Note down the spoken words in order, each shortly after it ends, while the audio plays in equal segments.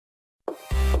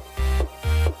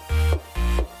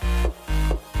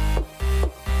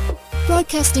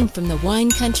Broadcasting from the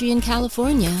wine country in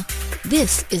California,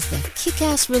 this is the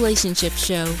Kick-Ass Relationship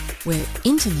Show, where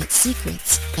intimate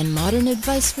secrets and modern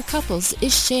advice for couples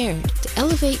is shared to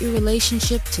elevate your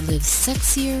relationship to live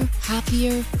sexier,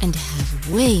 happier, and to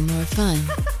have way more fun.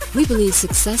 We believe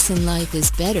success in life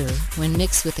is better when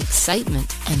mixed with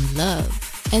excitement and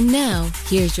love. And now,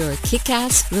 here's your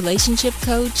kick-ass relationship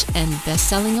coach and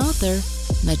best-selling author,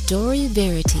 Midori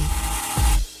Verity.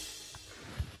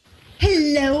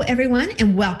 Hello, everyone,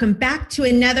 and welcome back to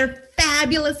another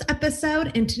fabulous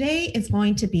episode. And today is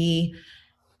going to be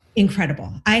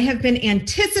incredible. I have been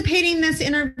anticipating this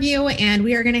interview, and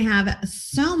we are going to have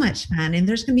so much fun. And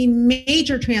there's going to be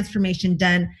major transformation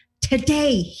done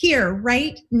today, here,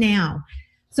 right now.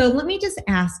 So let me just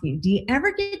ask you, do you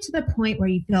ever get to the point where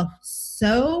you feel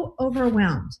so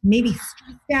overwhelmed, maybe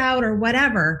stressed out or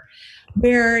whatever,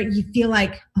 where you feel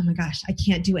like, oh my gosh, I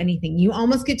can't do anything? You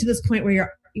almost get to this point where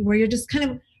you're just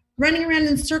kind of running around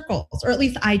in circles, or at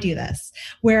least I do this,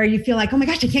 where you feel like, oh my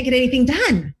gosh, I can't get anything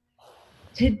done.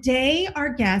 Today,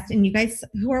 our guest, and you guys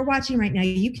who are watching right now,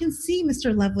 you can see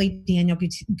Mr. Lovely Daniel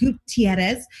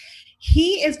Gutierrez.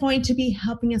 He is going to be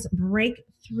helping us break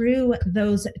through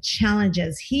those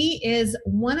challenges. He is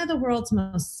one of the world's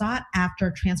most sought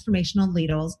after transformational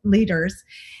leaders,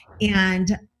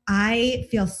 and I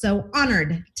feel so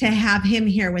honored to have him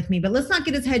here with me. But let's not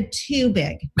get his head too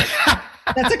big.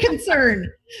 That's a concern,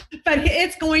 but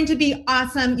it's going to be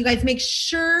awesome. You guys make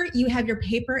sure you have your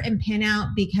paper and pen out,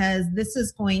 because this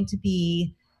is going to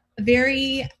be a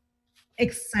very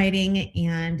exciting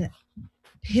and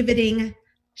pivoting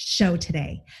show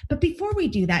today. But before we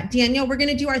do that, Daniel, we're going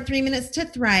to do our 3 minutes to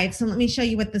thrive. So let me show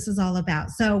you what this is all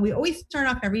about. So we always start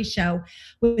off every show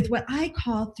with what I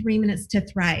call 3 minutes to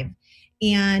thrive.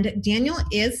 And Daniel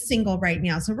is single right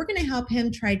now, so we're going to help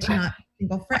him try to not be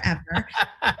single forever.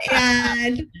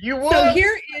 And so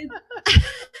here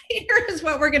is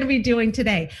what we're going to be doing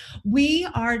today. We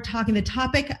are talking, the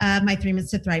topic of my 3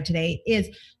 minutes to thrive today is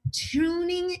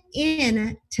tuning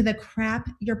in to the crap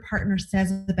your partner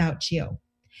says about you.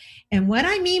 And what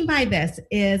I mean by this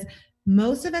is,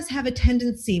 most of us have a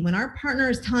tendency when our partner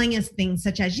is telling us things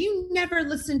such as, you never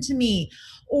listen to me,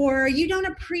 or you don't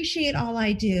appreciate all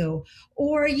I do,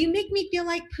 or you make me feel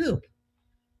like poop.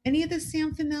 Any of this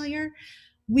sound familiar?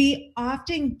 We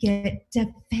often get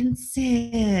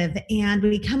defensive and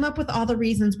we come up with all the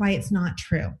reasons why it's not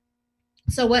true.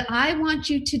 So what I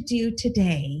want you to do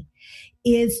today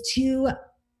is to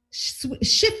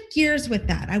shift gears with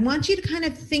that. I want you to kind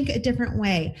of think a different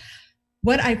way.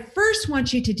 What I first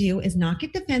want you to do is not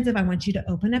get defensive. I want you to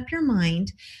open up your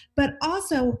mind. But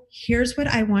also, here's what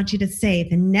I want you to say.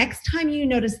 The next time you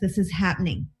notice this is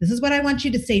happening, this is what I want you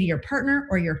to say to your partner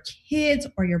or your kids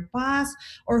or your boss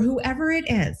or whoever it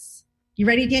is. You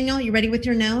ready, Daniel? You ready with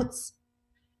your notes?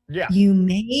 Yeah. You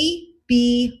may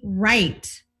be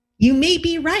right. You may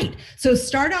be right. So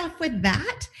start off with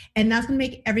that, and that's going to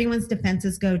make everyone's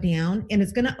defenses go down, and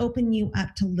it's going to open you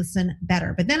up to listen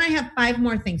better. But then I have 5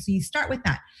 more things. So you start with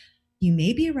that. You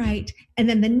may be right. And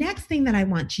then the next thing that I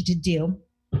want you to do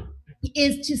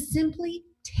is to simply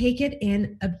take it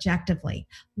in objectively.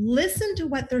 Listen to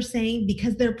what they're saying,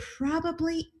 because there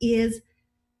probably is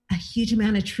a huge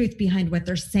amount of truth behind what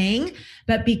they're saying,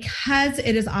 but because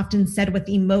it is often said with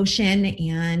emotion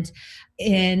and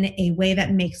in a way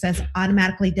that makes us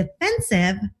automatically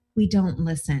defensive, we don't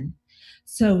listen.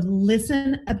 So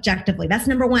listen objectively. That's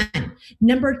number 1.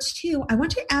 Number 2, I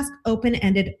want you to ask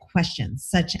open-ended questions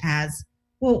such as,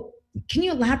 well, can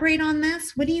you elaborate on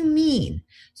this? What do you mean?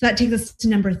 So that takes us to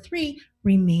number 3,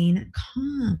 remain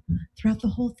calm throughout the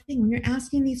whole thing. When you're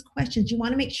asking these questions, you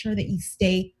want to make sure that you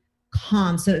stay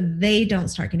calm so that they don't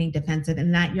start getting defensive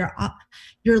and that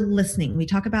you're listening. We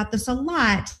talk about this a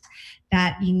lot,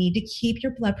 that you need to keep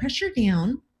your blood pressure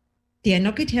down.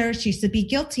 Daniel Gutierrez used to be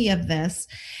guilty of this.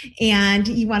 And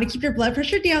you want to keep your blood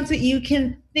pressure down so that you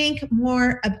can think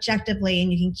more objectively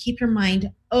and you can keep your mind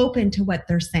open to what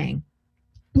they're saying.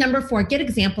 Number 4, get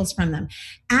examples from them.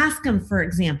 Ask them for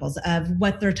examples of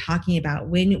what they're talking about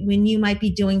when you might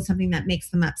be doing something that makes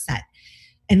them upset.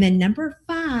 And then number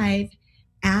 5,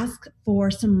 ask for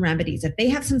some remedies. If they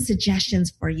have some suggestions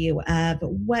for you of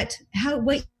what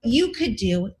you could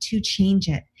do to change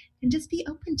it, and just be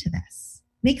open to this.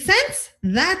 Make sense?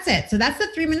 That's it. So that's the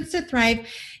 3 minutes to thrive.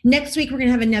 Next week, we're going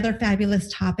to have another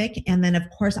fabulous topic. And then, of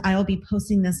course, I'll be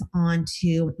posting this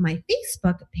onto my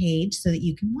Facebook page so that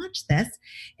you can watch this.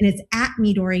 And it's at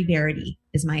Midori Verity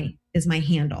is my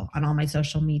handle on all my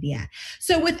social media.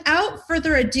 So without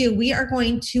further ado, we are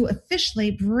going to officially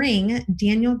bring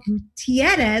Daniel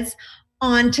Gutierrez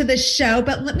onto the show.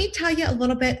 But let me tell you a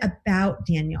little bit about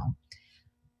Daniel.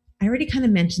 I already kind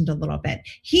of mentioned a little bit.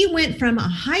 He went from a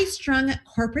high-strung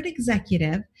corporate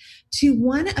executive to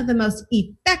one of the most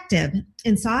effective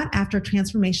and sought-after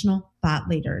transformational thought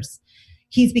leaders.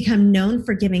 He's become known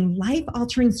for giving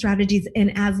life-altering strategies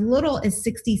in as little as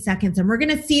 60 seconds. And we're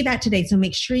going to see that today. So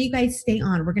make sure you guys stay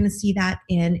on. We're going to see that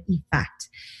in effect.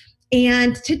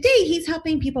 And today he's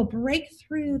helping people break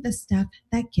through the stuff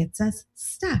that gets us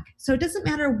stuck. So it doesn't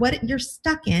matter what you're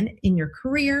stuck in your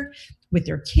career, with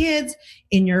your kids,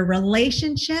 in your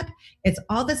relationship, it's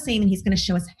all the same. And he's going to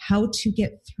show us how to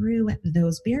get through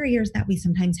those barriers that we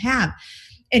sometimes have.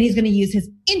 And he's going to use his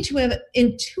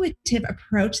intuitive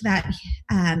approach that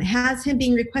has him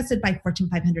being requested by Fortune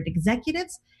 500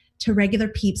 executives to regular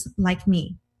peeps like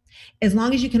me. As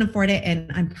long as you can afford it,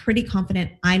 and I'm pretty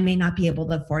confident I may not be able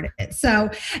to afford it. So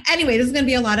anyway, this is going to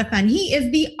be a lot of fun. He is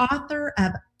the author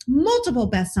of multiple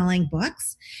best-selling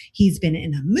books. He's been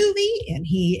in a movie, and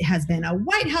he has been a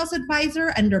White House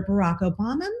advisor under Barack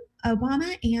Obama,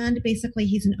 and basically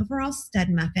he's an overall stud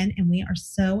muffin, and we are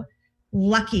so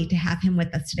lucky to have him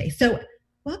with us today. So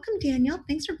welcome, Daniel.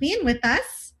 Thanks for being with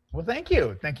us. Well, thank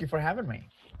you. Thank you for having me.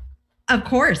 Of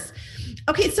course.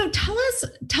 Okay, so tell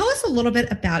us a little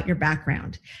bit about your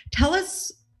background. Tell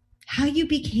us how you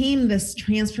became this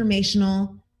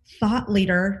transformational thought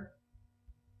leader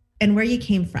and where you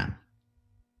came from.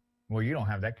 Well, you don't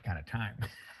have that kind of time.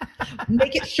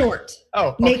 Make it short. Oh,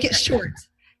 okay. Make it short.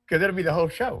 Because it'll be the whole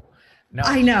show. No,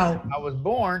 I know. I was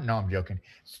born. No, I'm joking.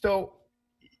 So,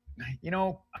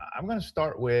 I'm going to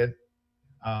start with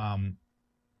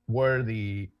where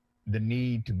the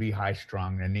need to be high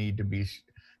strung, the need to be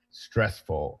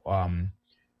stressful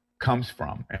comes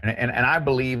from. And I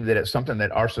believe that it's something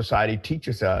that our society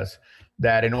teaches us,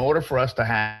 that in order for us to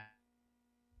have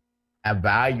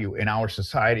value in our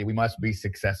society, we must be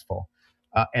successful.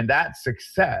 And that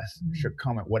success should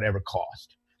come at whatever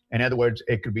cost. In other words,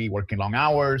 it could be working long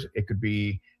hours. It could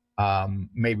be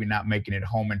maybe not making it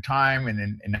home in time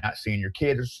and not seeing your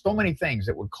kids. There's so many things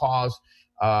that would cause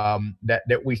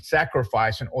that we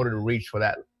sacrifice in order to reach for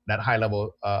that high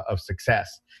level of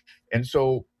success. And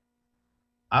so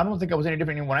I don't think I was any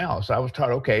different than anyone else. I was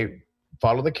taught, okay,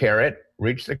 follow the carrot,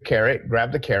 reach the carrot,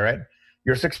 grab the carrot,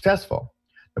 you're successful.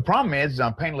 The problem is,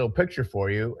 I'm painting a little picture for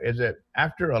you, is that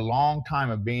after a long time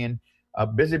of being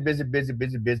busy,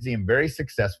 and very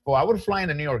successful, I would fly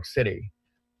into New York City,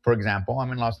 for example.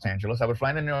 I'm in Los Angeles. I would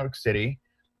fly into New York City.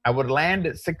 I would land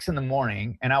at 6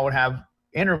 a.m, and I would have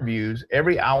interviews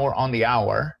every hour on the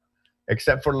hour,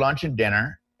 except for lunch and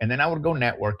dinner. And then I would go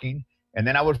networking, and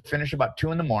then I would finish about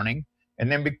 2 a.m.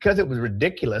 And then because it was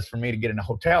ridiculous for me to get in a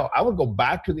hotel, I would go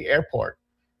back to the airport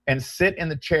and sit in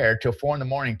the chair till 4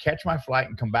 a.m, catch my flight,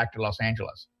 and come back to Los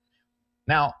Angeles.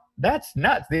 Now, that's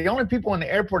nuts. The only people in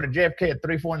the airport at JFK at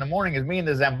 3, 4 in the morning is me and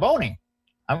the Zamboni.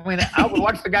 I mean, I would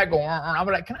watch the guy go, I'd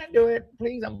be like, can I do it?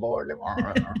 Please, I'm bored.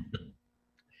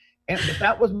 And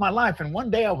that was my life. And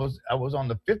one day I was on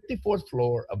the 54th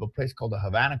floor of a place called the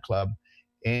Havana Club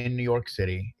in New York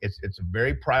City. It's a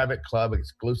very private club,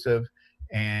 exclusive.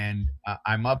 And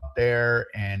I'm up there,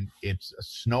 and it's a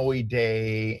snowy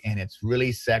day, and it's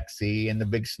really sexy, and the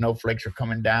big snowflakes are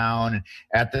coming down. And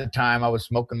at the time, I was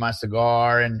smoking my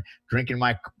cigar and drinking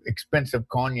my expensive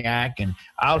cognac, and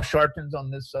Al Sharpton's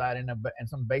on this side, and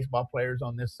some baseball players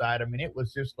on this side. I mean, it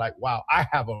was just like, wow, I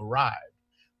have arrived,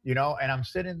 and I'm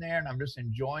sitting there, and I'm just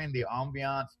enjoying the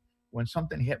ambiance when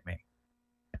something hit me.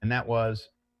 And that was,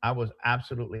 I was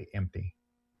absolutely empty.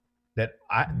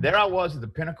 There I was at the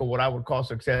pinnacle of what I would call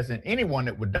success, and anyone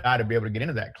that would die to be able to get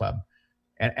into that club.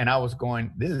 And I was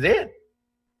going, this is it.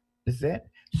 This is it.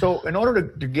 So in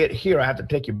order to get here, I have to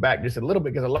take you back just a little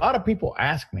bit, because a lot of people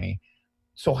ask me,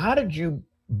 so how did you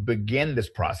begin this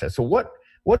process? So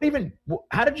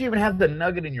how did you even have the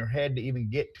nugget in your head to even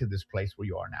get to this place where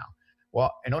you are now?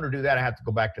 Well, in order to do that, I have to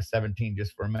go back to 17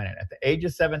 just for a minute. At the age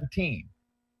of 17,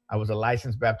 I was a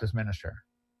licensed Baptist minister.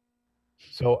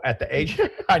 So at the age,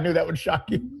 I knew that would shock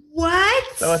you.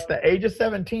 What? So at the age of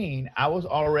 17, I was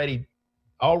already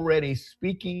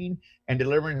speaking and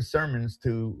delivering sermons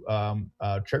to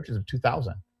churches of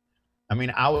 2,000. I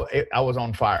mean, I was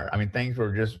on fire. I mean, things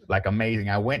were just like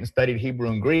amazing. I went and studied Hebrew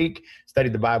and Greek,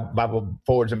 studied the Bible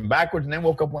forwards and backwards, and then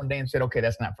woke up one day and said, okay,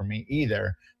 that's not for me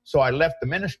either. So I left the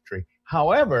ministry.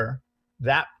 However,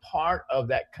 that part of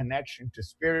that connection to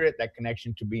spirit, that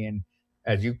connection to being,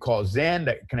 as you call Zen,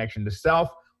 that connection to self,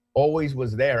 always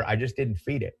was there. I just didn't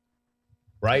feed it,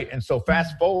 right? And so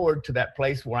fast forward to that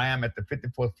place where I am at the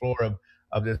 54th floor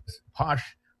of this posh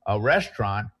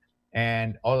restaurant,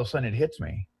 and all of a sudden it hits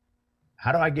me.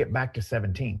 How do I get back to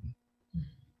 17?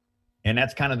 And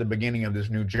that's kind of the beginning of this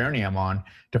new journey I'm on,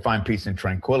 to find peace and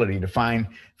tranquility, to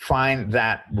find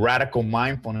that radical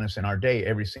mindfulness in our day,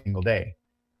 every single day,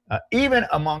 even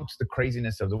amongst the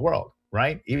craziness of the world,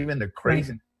 right? Even the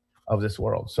craziness of this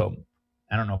world. So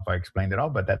I don't know if I explained it all,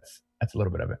 but that's a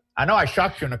little bit of it. I know I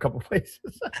shocked you in a couple of places.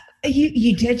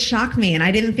 You did shock me, and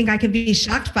I didn't think I could be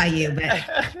shocked by you, but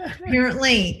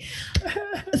apparently.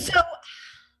 So,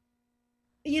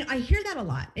 I hear that a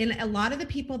lot. And a lot of the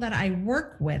people that I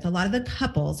work with, a lot of the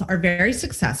couples are very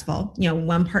successful.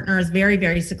 One partner is very,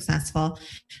 very successful.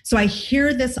 So I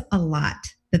hear this a lot,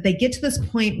 that they get to this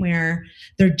point where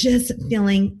they're just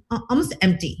feeling almost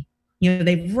empty.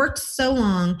 They've worked so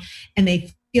long and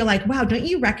they feel like, wow, don't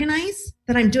you recognize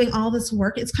that I'm doing all this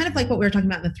work? It's kind of like what we were talking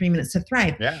about in the 3 Minutes to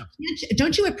Thrive. Yeah.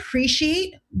 Don't you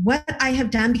appreciate what I have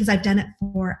done, because I've done it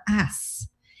for us?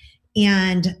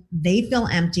 And they feel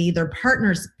empty. Their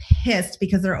partner's pissed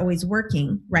because they're always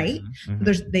working, right?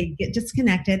 Mm-hmm. They get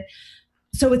disconnected.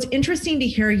 So it's interesting to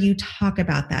hear you talk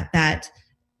about that's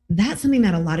something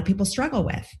that a lot of people struggle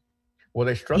with. Well,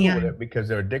 they struggle with it because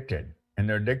they're addicted. And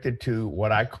they're addicted to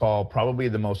what I call probably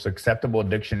the most acceptable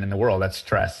addiction in the world. That's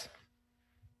stress.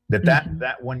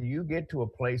 That when you get to a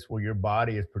place where your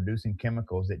body is producing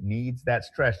chemicals that needs that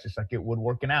stress, just like it would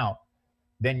working out,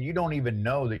 then you don't even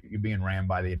know that you're being ran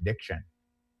by the addiction.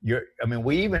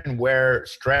 We even wear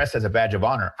stress as a badge of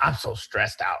honor. I'm so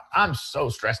stressed out. I'm so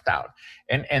stressed out.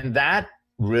 And that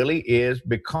really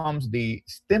becomes the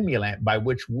stimulant by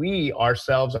which we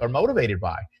ourselves are motivated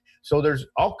by. So there's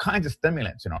all kinds of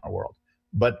stimulants in our world,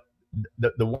 but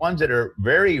the ones that are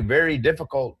very, very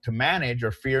difficult to manage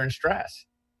are fear and stress,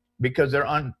 because they're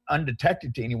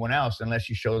undetected to anyone else unless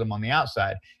you show them on the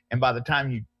outside. And by the time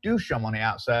you do show them on the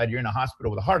outside, you're in a hospital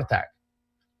with a heart attack,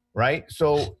 right?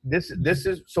 So this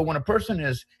is, so when a person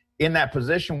is in that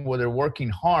position where they're working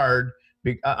hard,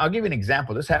 I'll give you an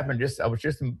example. This happened I was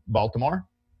just in Baltimore,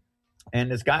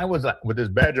 and this guy was with his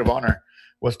badge of honor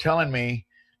was telling me,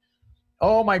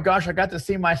 oh my gosh, I got to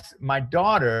see my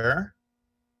daughter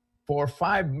for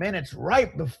 5 minutes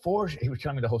right before he was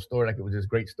telling me the whole story like it was this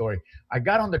great story. I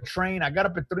got on the train. I got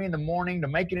up at 3 a.m. to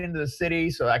make it into the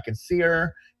city so I could see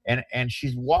her. And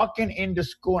she's walking into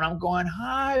school, and I'm going,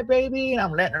 hi, baby. And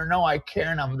I'm letting her know I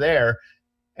care and I'm there.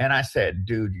 And I said,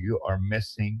 dude, you are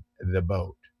missing the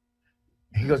boat.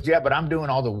 He goes, yeah, but I'm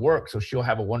doing all the work so she'll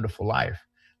have a wonderful life.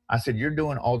 I said, you're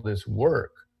doing all this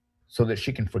work so that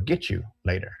she can forget you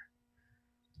later.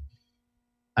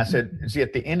 I said, see,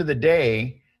 at the end of the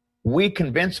day, we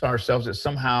convince ourselves that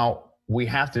somehow we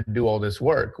have to do all this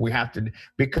work. We have to,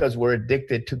 because we're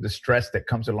addicted to the stress that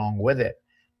comes along with it.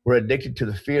 We're addicted to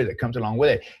the fear that comes along with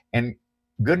it. And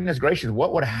goodness gracious,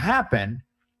 what would happen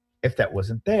if that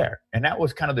wasn't there? And that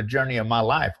was kind of the journey of my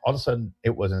life. All of a sudden,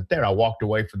 it wasn't there. I walked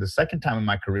away for the second time in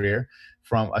my career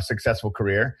from a successful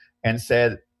career and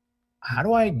said, how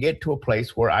do I get to a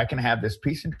place where I can have this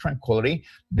peace and tranquility,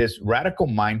 this radical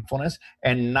mindfulness,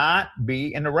 and not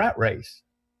be in the rat race?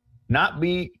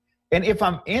 And if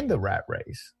I'm in the rat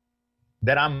race,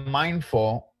 that I'm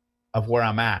mindful of where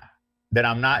I'm at, that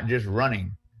I'm not just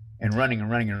running and running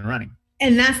and running and running.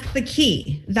 And that's the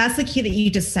key. That's the key that you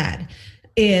just said,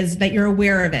 is that you're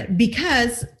aware of it,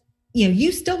 because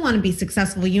you still want to be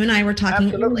successful. You and I were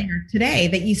talking earlier today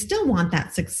that you still want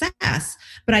that success,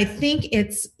 but I think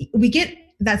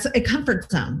that's a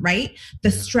comfort zone, right?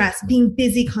 The stress, being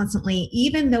busy constantly,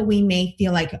 even though we may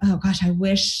feel like, oh gosh, I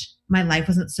wish my life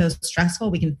wasn't so stressful.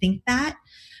 We can think that,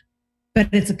 but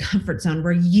it's a comfort zone.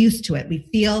 We're used to it. We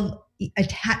feel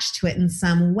attached to it in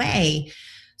some way.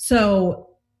 So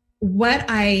what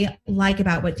I like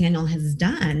about what Daniel has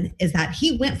done is that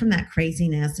he went from that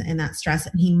craziness and that stress,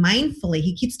 and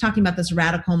he keeps talking about this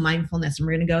radical mindfulness, and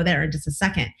we're going to go there in just a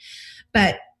second,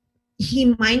 but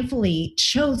he mindfully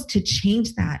chose to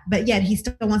change that, but yet he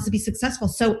still wants to be successful.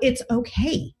 So it's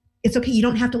okay. It's okay. You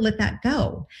don't have to let that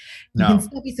go. You can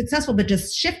still be successful, but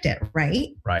just shift it, right?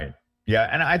 Right. Yeah.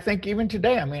 And I think even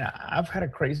today, I've had a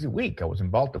crazy week. I was in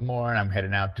Baltimore, and I'm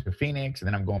heading out to Phoenix, and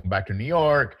then I'm going back to New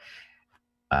York.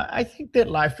 I think that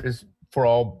life is, for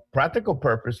all practical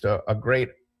purpose, a great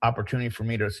opportunity for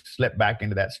me to slip back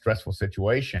into that stressful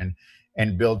situation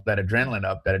and build that adrenaline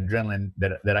up,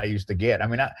 that I used to get.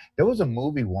 There was a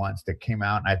movie once that came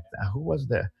out, and who was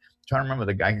I'm trying to remember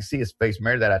the guy. I can see his face,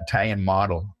 married that Italian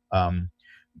model,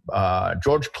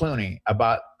 George Clooney,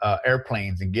 about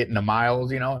airplanes and getting the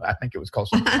miles, I think it was called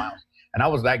something miles. And I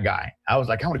was that guy. I was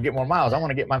like, I want to get more miles. I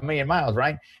want to get my 1,000,000 miles,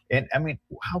 right? And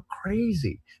how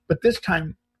crazy. But this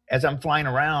time, as I'm flying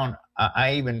around,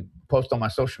 I even post on my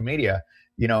social media,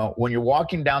 when you're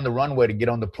walking down the runway to get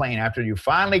on the plane, after you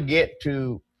finally get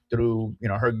to through,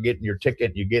 her getting your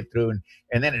ticket, you get through,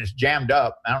 and then it's jammed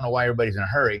up. I don't know why everybody's in a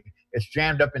hurry. It's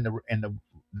jammed up in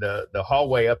the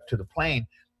hallway up to the plane.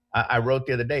 I wrote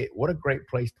the other day, what a great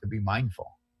place to be mindful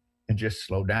and just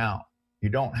slow down. You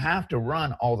don't have to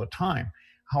run all the time.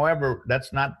 However,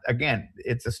 that's not, again,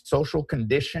 it's a social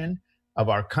condition of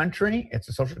our country. It's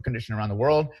a social condition around the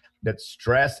world that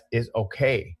stress is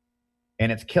okay.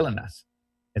 And it's killing us.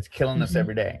 It's killing us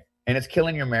every day. And it's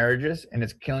killing your marriages, and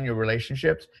it's killing your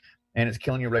relationships, and it's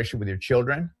killing your relationship with your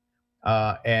children.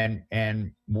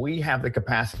 And we have the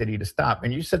capacity to stop.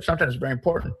 And you said something that's very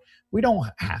important. We don't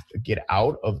have to get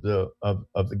out of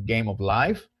the game of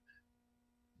life.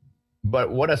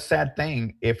 But what a sad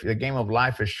thing if the game of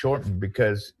life is shortened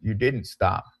because you didn't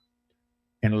stop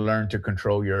and learn to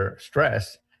control your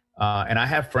stress. And I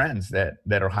have friends that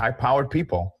are high-powered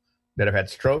people that have had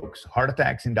strokes, heart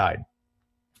attacks, and died.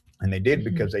 And they did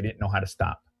because they didn't know how to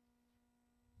stop.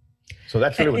 So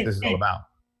that's really what this is all about.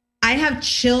 I have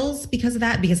chills because of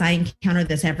that, because I encounter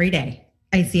this every day.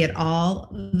 I see it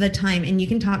all the time. And you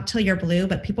can talk till you're blue,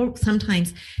 but people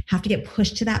sometimes have to get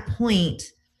pushed to that point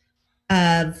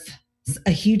of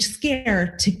a huge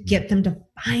scare to get them to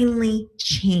finally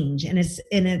change. And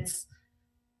it's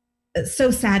so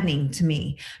saddening to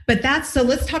me. But so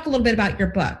let's talk a little bit about your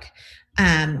book,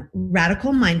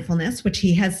 Radical Mindfulness, which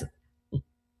he has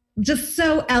just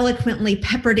so eloquently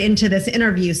peppered into this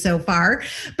interview so far.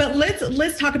 But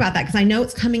let's talk about that, because I know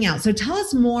it's coming out. So tell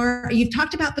us more. You've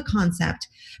talked about the concept,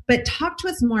 but talk to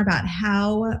us more about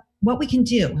what we can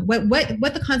do, what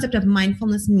the concept of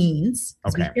mindfulness means.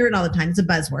 Okay. We hear it all the time. It's a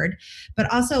buzzword,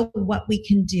 but also what we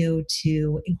can do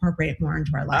to incorporate it more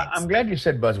into our lives. I'm glad you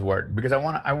said buzzword, because I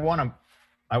want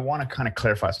to kind of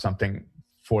clarify something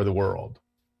for the world,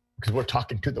 because we're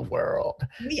talking to the world.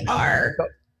 We are.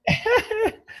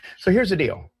 So here's the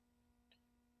deal.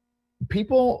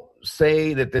 People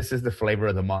say that this is the flavor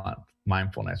of the month,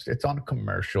 mindfulness. It's on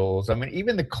commercials. I mean,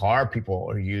 even the car people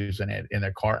are using it in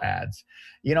their car ads.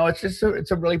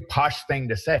 It's a really posh thing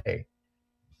to say.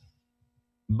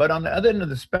 But on the other end of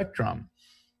the spectrum,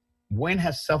 when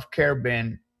has self-care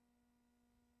been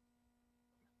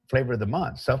flavor of the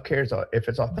month? Self-care is, if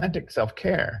it's authentic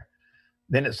self-care,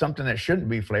 then it's something that shouldn't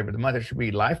be flavor of the month. It should be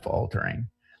life-altering.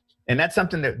 And that's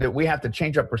something that we have to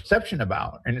change our perception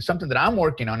about. And it's something that I'm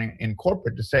working on in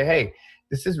corporate, to say, hey,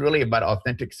 this is really about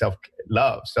authentic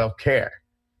self-love, self-care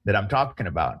that I'm talking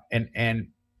about. And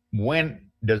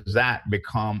when does that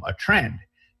become a trend?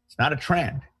 It's not a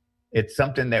trend. It's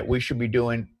something that we should be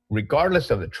doing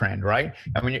regardless of the trend, right?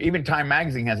 I mean, even Time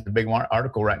Magazine has a big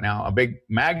article right now, a big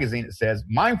magazine that says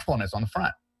mindfulness on the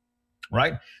front,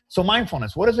 right? So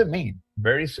mindfulness, what does it mean?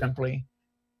 Very simply,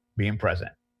 being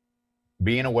present.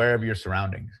 Being aware of your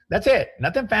surroundings. That's it.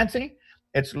 Nothing fancy.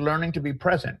 It's learning to be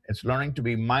present. It's learning to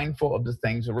be mindful of the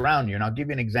things around you. And I'll give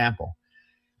you an example.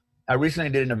 I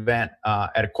recently did an event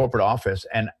at a corporate office,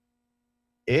 and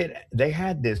they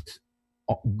had this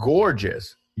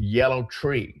gorgeous yellow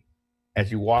tree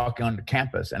as you walk onto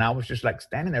campus. And I was just like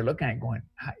standing there looking at it going,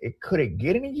 could it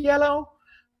get any yellow?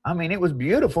 I mean, it was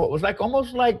beautiful. It was like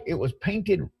almost like it was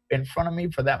painted in front of me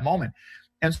for that moment.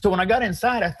 And so when I got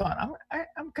inside, I thought,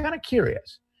 I'm kind of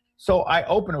curious. So I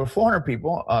opened it with 400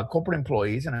 people, corporate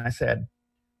employees, and I said,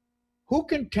 who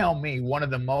can tell me one of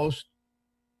the most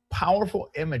powerful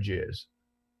images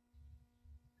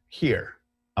here?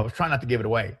 I was trying not to give it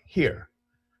away. Here.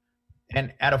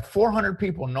 And out of 400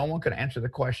 people, no one could answer the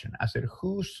question. I said,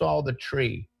 who saw the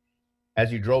tree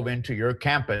as you drove into your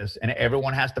campus and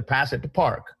everyone has to pass it to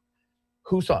park?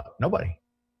 Who saw it? Nobody.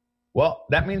 Well,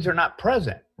 that means they're not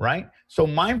present, right? So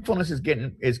mindfulness is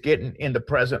getting in the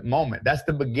present moment. That's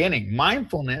the beginning.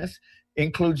 Mindfulness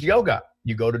includes yoga.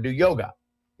 You go to do yoga.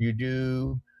 You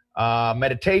do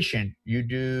meditation. You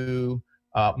do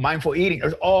mindful eating.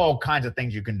 There's all kinds of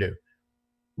things you can do.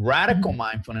 Radical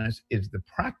mindfulness is the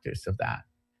practice of that.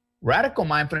 Radical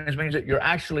mindfulness means that you're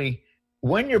actually,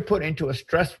 when you're put into a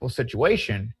stressful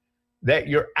situation, that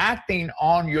you're acting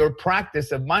on your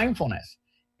practice of mindfulness.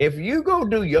 If you go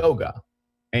do yoga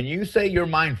and you say you're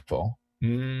mindful,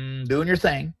 doing your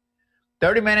thing,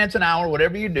 30 minutes, an hour,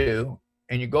 whatever you do,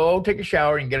 and you go take a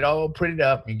shower and get all prettied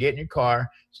up, and you get in your car,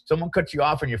 someone cuts you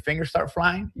off and your fingers start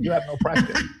flying, you have no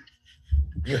practice.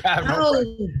 You have no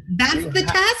practice. That's the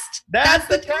test? That's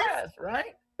the test,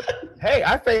 right? Hey,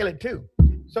 I fail it too.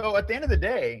 So at the end of the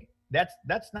day,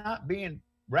 that's not being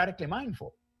radically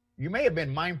mindful. You may have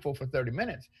been mindful for 30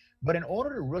 minutes, but in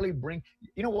order to really bring,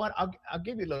 you know what, I'll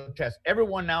give you a little test.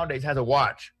 Everyone nowadays has a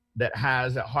watch that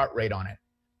has a heart rate on it.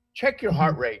 Check your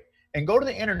heart rate and go to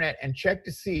the internet and check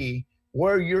to see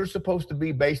where you're supposed to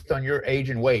be based on your age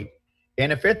and weight.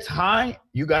 And if it's high,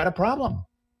 you got a problem.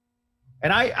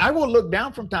 And I will look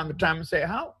down from time to time and say,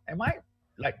 how am I,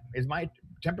 like, is my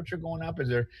temperature going up? Is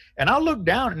there, and I'll look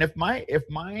down, and if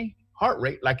my heart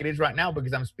rate, like it is right now,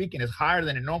 because I'm speaking, is higher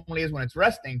than it normally is when it's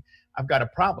resting, I've got a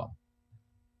problem.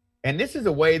 And this is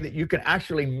a way that you can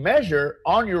actually measure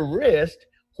on your wrist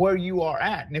where you are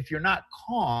at. And if you're not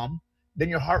calm, then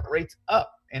your heart rate's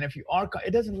up. And if you are,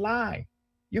 it doesn't lie.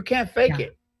 You can't fake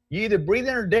it. You either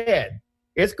breathing or dead.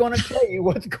 It's going to tell you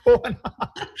what's going on.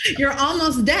 You're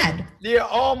almost dead. You're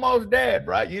almost dead,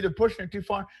 right? You're either pushing it too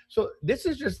far. So this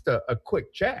is just a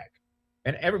quick check.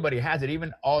 And everybody has it.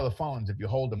 Even all the phones, if you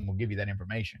hold them, will give you that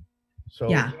information. So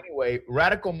anyway,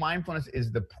 radical mindfulness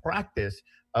is the practice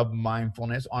of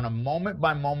mindfulness on a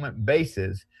moment-by-moment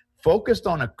basis, focused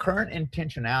on a current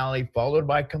intentionality followed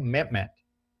by commitment.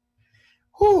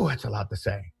 Whew, that's a lot to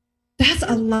say. That's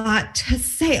a lot to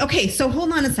say. Okay, so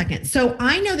hold on a second. So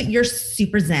I know that you're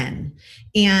super Zen,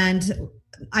 and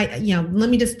let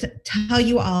me just tell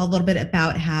you all a little bit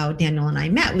about how Daniel and I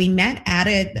met. We met at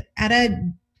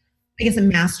a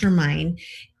mastermind,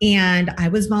 and I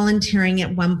was volunteering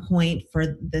at one point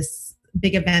for this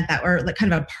big event or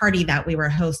kind of a party that we were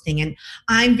hosting. And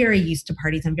I'm very used to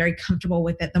parties. I'm very comfortable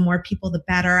with it. The more people, the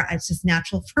better. It's just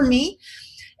natural for me.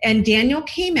 And Daniel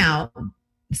came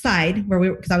outside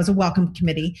because I was a welcome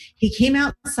committee. He came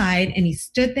outside and he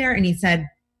stood there and he said,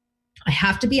 I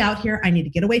have to be out here. I need to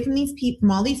get away from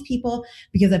from all these people,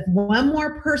 because if one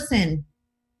more person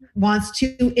wants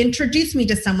to introduce me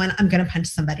to someone, I'm going to punch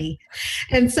somebody.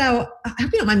 And so I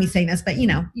hope you don't mind me saying this, but you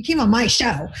came on my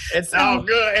show. It's all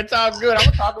good. It's all good. I'm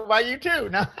going to talk about you too.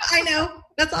 No. I know.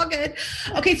 That's all good.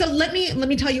 Okay. So let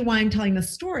me tell you why I'm telling this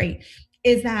story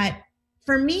is that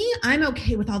for me, I'm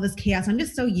okay with all this chaos. I'm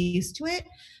just so used to it.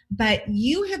 But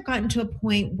you have gotten to a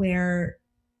point where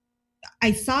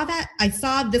I saw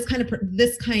this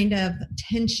kind of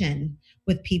tension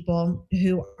with people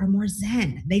who are more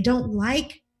Zen. They don't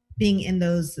like being in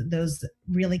those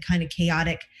really kind of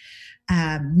chaotic,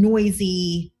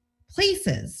 noisy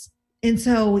places. And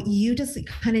so you just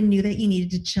kind of knew that you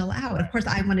needed to chill out. Of course,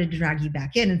 I wanted to drag you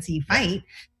back in and see you fight,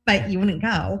 but you wouldn't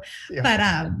go. Yeah.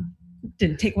 But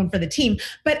didn't take one for the team.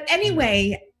 But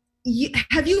anyway,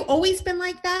 have you always been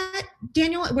like that,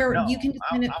 Daniel? Where no, you can just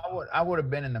kind of... I would have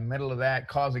been in the middle of that,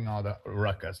 causing all the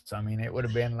ruckus. I mean, it would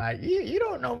have been like, you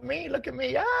don't know me. Look at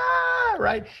me.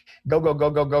 Right.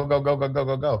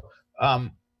 Go.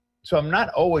 So I'm not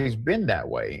always been that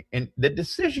way. And the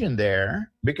decision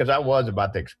there, because I was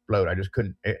about to explode, I just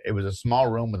couldn't. It was a small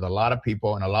room with a lot of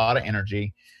people and a lot of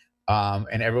energy,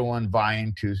 and everyone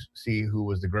vying to see who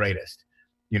was the greatest.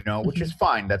 Which is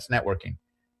fine. That's networking.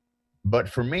 But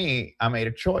for me, I made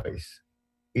a choice.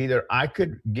 Either I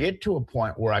could get to a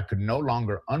point where I could no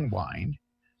longer unwind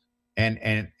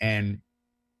and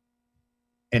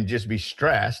just be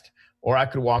stressed, or I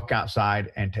could walk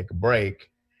outside and take a break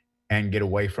and get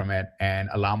away from it and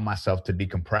allow myself to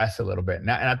decompress a little bit. And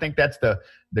I think that's the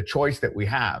choice that we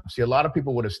have. See, a lot of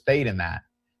people would have stayed in that.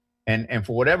 And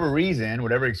for whatever reason,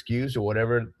 whatever excuse or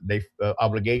whatever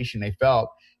obligation they felt,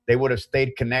 they would have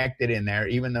stayed connected in there,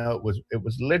 even though it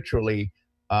was literally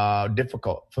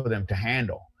difficult for them to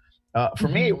handle. For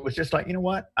me, it was just like, you know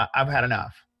what? I've had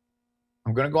enough.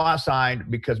 I'm going to go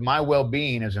outside because my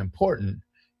well-being is important.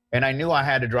 And I knew I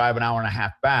had to drive an hour and a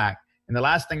half back. And the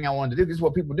last thing I wanted to do, this is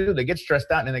what people do. They get stressed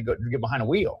out and then they get behind a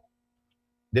wheel.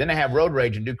 Then they have road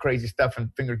rage and do crazy stuff and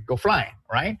fingers go flying,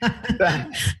 right?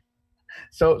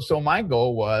 So my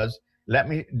goal was, let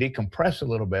me decompress a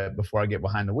little bit before I get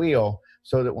behind the wheel,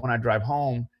 so that when I drive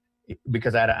home,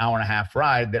 because I had an hour and a half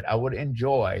ride, that I would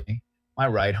enjoy my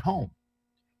ride home,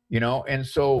 And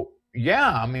so,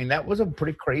 I mean, that was a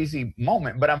pretty crazy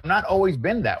moment, but I've not always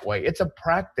been that way. It's a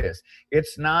practice.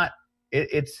 It's not,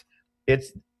 it's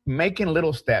making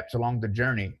little steps along the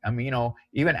journey. I mean,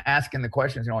 even asking the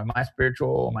questions, am I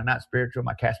spiritual? Am I not spiritual? Am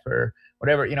I Casper?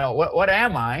 Whatever, what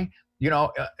am I?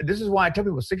 This is why I tell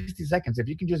people 60 seconds. If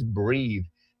you can just breathe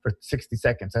for 60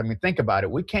 seconds. I mean, think about it.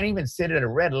 We can't even sit at a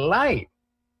red light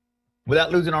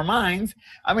without losing our minds.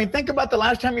 I mean, think about the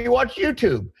last time you watched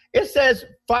YouTube. It says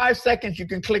 5 seconds, you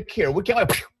can click here. We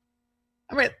can't,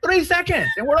 3 seconds,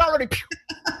 and we're already,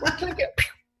 we're clicking.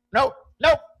 Nope.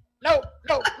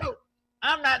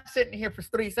 I'm not sitting here for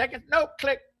 3 seconds. Nope,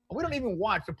 click. We don't even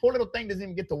watch. The poor little thing doesn't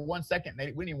even get to 1 second. We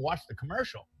didn't even watch the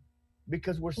commercial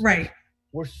because we're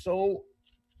so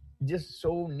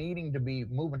needing to be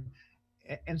moving.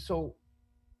 And so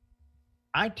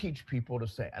I teach people to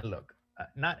say, look,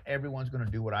 not everyone's going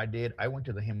to do what I did. I went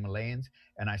to the Himalayas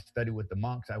and I studied with the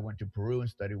monks. I went to Peru and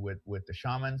studied with the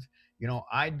shamans.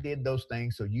 I did those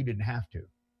things so you didn't have to,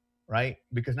 right?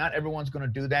 Because not everyone's going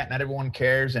to do that. Not everyone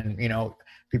cares. And, you know,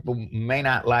 people may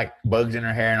not like bugs in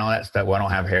their hair and all that stuff. Well, I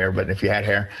don't have hair, but if you had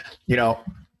hair, you know,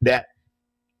 that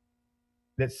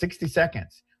 60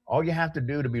 seconds, all you have to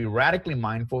do to be radically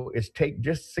mindful is take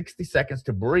just 60 seconds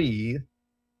to breathe,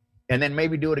 and then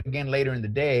maybe do it again later in the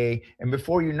day. And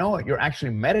before you know it, you're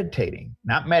actually meditating,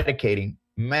 not medicating,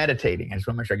 meditating. I just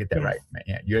want to make sure I get that right.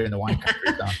 Yeah, you're in the wine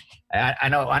country. So I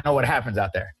know what happens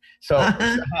out there. So,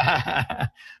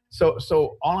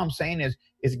 so all I'm saying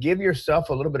is give yourself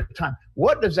a little bit of time.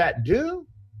 What does that do?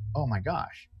 Oh my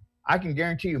gosh. I can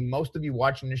guarantee you, most of you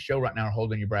watching this show right now are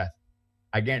holding your breath.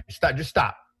 I guarantee, stop. Just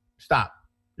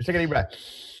take a deep breath.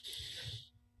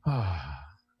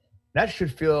 That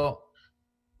should feel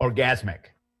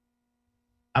orgasmic.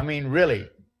 I mean, really,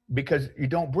 because you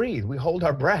don't breathe. We hold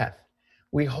our breath.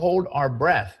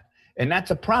 And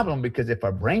that's a problem, because if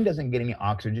our brain doesn't get any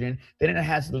oxygen, then it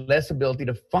has less ability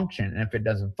to function. And if it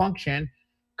doesn't function,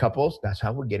 couples, that's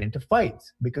how we get into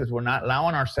fights, because we're not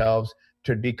allowing ourselves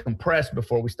to decompress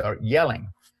before we start yelling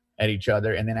at each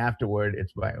other. And then afterward,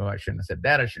 it's like, oh, I shouldn't have said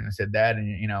that.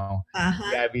 And, you know,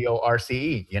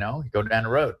 VIVORCE, you know, go down the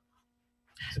road.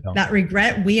 So. That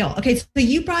regret wheel. Okay. So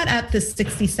you brought up the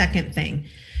 60-second thing,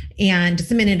 and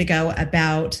just a minute ago,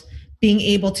 about being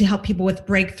able to help people with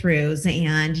breakthroughs.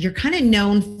 And you're kind of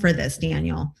known for this,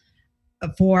 Daniel,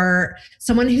 for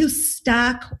someone who's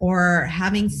stuck or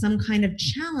having some kind of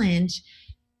challenge.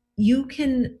 You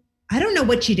can, I don't know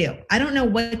what you do.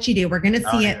 We're going to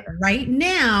see it right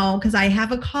now, because I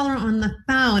have a caller on the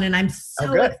phone, and I'm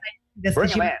so excited. Bring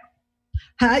him in.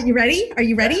 You ready? Are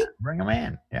you ready? Yeah, bring him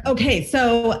in. Yeah. Okay,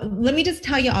 so let me just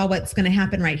tell you all what's going to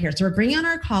happen right here. So we're bringing on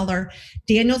our caller.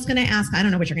 Daniel's going to ask, I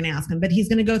don't know what you're going to ask him, but he's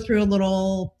going to go through a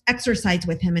little exercise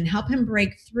with him and help him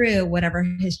break through whatever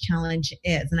his challenge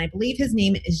is. And I believe his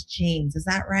name is James. Is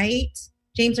that right?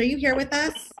 James, are you here with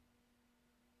us?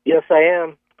 Yes, I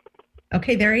am.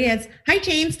 Okay, there he is. Hi,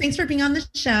 James. Thanks for being on the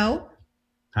show.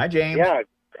 Hi, James. Yeah.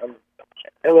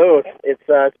 Hello.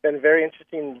 It's been very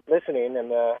interesting listening,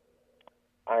 and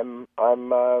I'm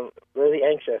really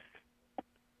anxious.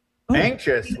 Oh.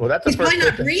 Anxious? Well, that's he's probably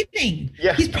not breathing.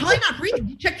 Yeah. He's probably not breathing.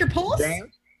 You check your pulse?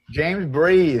 James,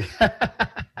 breathe.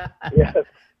 Yes.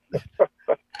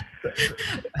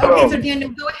 Okay, so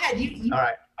Daniel, go ahead. You All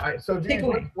right. So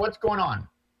James, what's going on?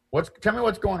 Tell me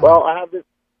what's going on. Well, I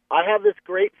have this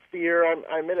great fear.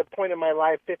 I'm at a point in my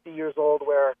life, 50 years old,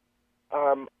 where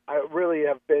I really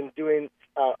have been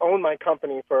own my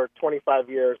company for 25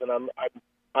 years, and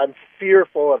I'm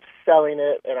fearful of selling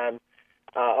it, and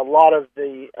a lot of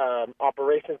the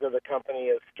operations of the company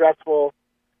is stressful.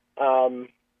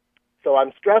 So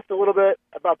I'm stressed a little bit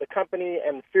about the company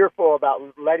and fearful about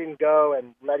letting go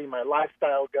and letting my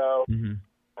lifestyle go. Mm-hmm.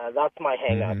 That's my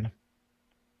hang-up.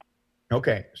 Mm-hmm.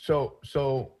 Okay,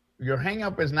 so your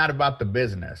hang-up is not about the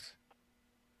business.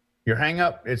 Your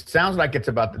hang-up, it sounds like it's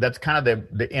about, that's kind of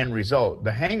the end result.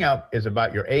 The hang-up is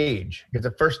about your age. It's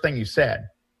the first thing you said.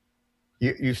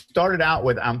 You started out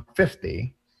with, I'm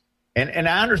 50, and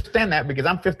I understand that because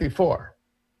I'm 54,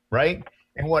 right?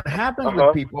 And what happens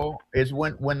with people is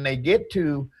when they get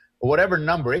to whatever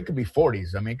number, it could be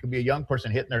 40s. I mean, it could be a young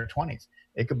person hitting their 20s.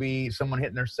 It could be someone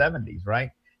hitting their 70s,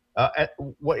 right?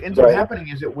 What ends up happening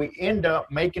is that we end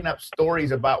up making up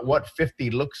stories about what 50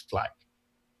 looks like.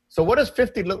 So what does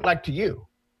 50 look like to you?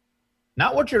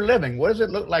 Not what you're living. What does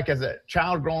it look like as a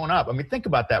child growing up? I mean, think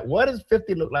about that. What does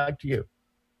 50 look like to you?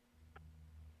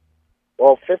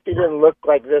 Well, 50 didn't look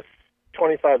like this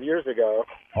 25 years ago.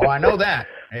 Oh, I know that.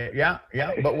 Yeah.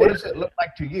 But what does it look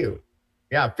like to you?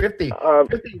 Yeah, 50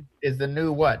 is the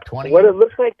new what, 20? What it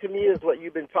looks like to me is what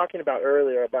you've been talking about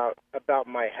earlier about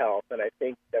my health. And I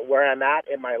think that where I'm at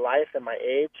in my life and my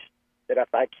age, that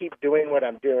if I keep doing what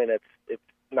I'm doing, it's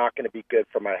not going to be good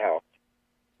for my health.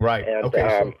 Right. And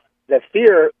okay. the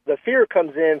fear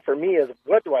comes in for me is,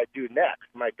 what do I do next?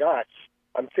 My gosh,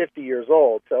 I'm 50 years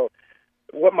old. So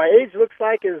what my age looks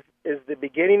like is the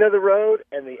beginning of the road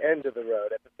and the end of the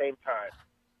road at the same time.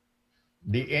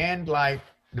 The end, like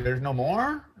there's no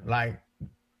more? Like,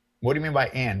 what do you mean by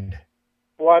end?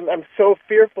 Well, I'm so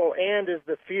fearful, and is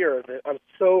the fear that I'm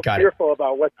so fearful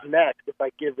about what's next if I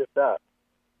give this up.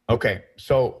 Okay,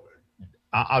 so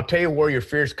I'll tell you where your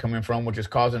fear is coming from, which is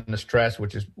causing the stress,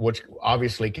 which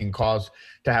obviously can cause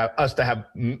us to have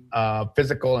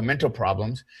physical and mental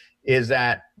problems. Is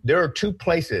that there are two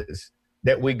places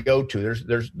that we go to.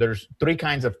 There's three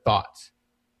kinds of thoughts.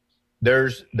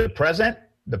 There's the present,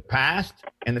 the past,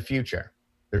 and the future.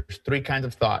 There's three kinds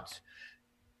of thoughts.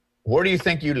 Where do you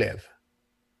think you live?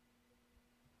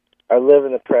 I live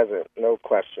in the present, no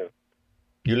question.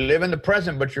 You live in the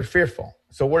present, but you're fearful.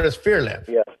 So where does fear live?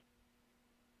 Yes.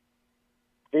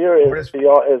 Fear is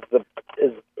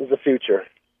the future.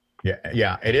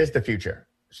 Yeah, it is the future.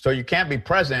 So you can't be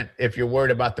present if you're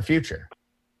worried about the future.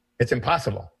 It's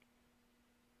impossible.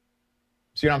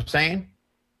 See what I'm saying?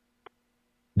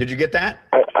 Did you get that?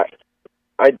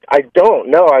 I don't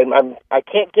know. I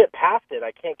can't get past it.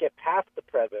 I can't get past the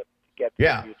present to get to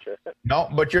the future. No,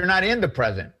 but you're not in the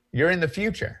present. You're in the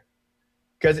future.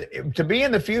 Because to be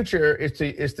in the future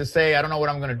is to say, I don't know what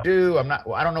I'm going to do.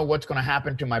 I don't know what's going to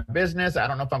happen to my business. I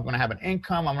don't know if I'm going to have an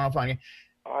income. I don't know if I'm.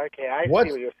 Okay, I see what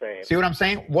you're saying. See what I'm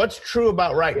saying? What's true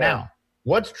about right now?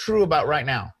 What's true about right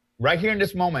now? Right here in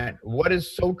this moment, what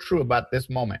is so true about this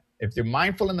moment? If you're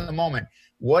mindful in the moment,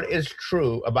 what is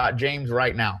true about James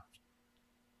right now?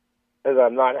 Because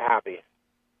I'm not happy.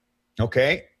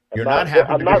 Okay, you're not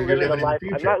happy because you're living in the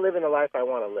future. I'm not living the life I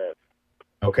want to live.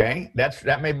 Okay,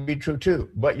 that may be true too,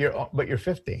 but you're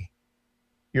 50.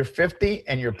 You're 50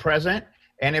 and you're present.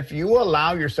 And if you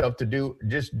allow yourself to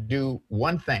do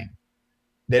one thing,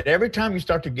 that every time you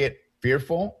start to get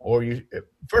fearful,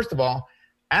 first of all,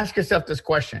 ask yourself this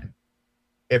question.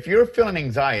 If you're feeling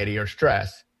anxiety or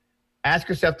stress, ask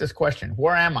yourself this question: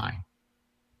 where am I?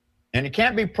 And you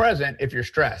can't be present if you're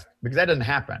stressed, because that doesn't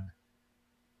happen.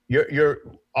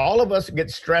 All of us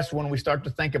get stressed when we start to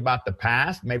think about the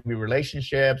past, maybe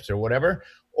relationships or whatever,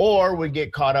 or we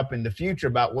get caught up in the future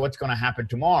about what's going to happen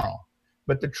tomorrow.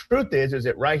 But the truth is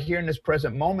that right here in this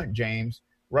present moment, James,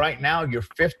 right now you're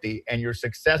 50 and you're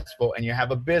successful and you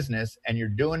have a business and you're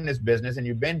doing this business and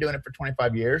you've been doing it for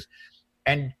 25 years.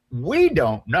 And we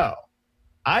don't know.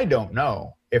 I don't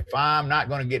know if I'm not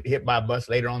going to get hit by a bus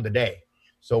later on today.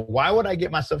 So why would I get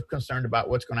myself concerned about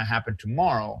what's going to happen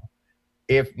tomorrow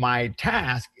if my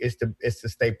task is to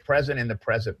stay present in the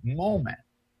present moment?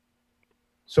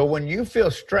 So when you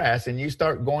feel stress and you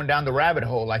start going down the rabbit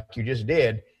hole like you just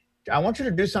did, I want you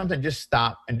to do something. Just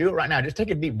stop and do it right now. Just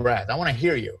take a deep breath. I want to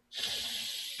hear you.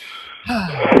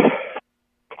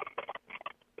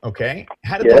 Okay.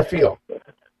 How did that feel?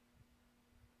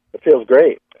 It feels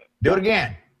great. Do it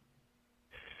again.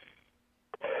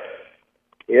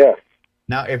 Yeah.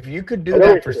 Now, if you could do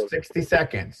that for 60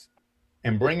 seconds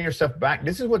and bring yourself back,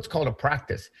 this is what's called a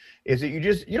practice, is that you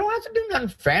don't have to do nothing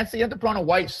fancy. You have to put on a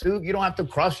white suit. You don't have to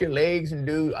cross your legs and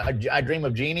do I Dream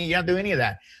of Jeannie. You don't have to do any of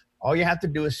that. All you have to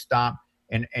do is stop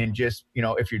and just,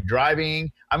 if you're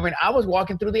driving. I mean, I was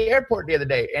walking through the airport the other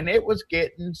day and it was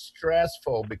getting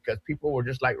stressful because people were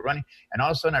just like running. And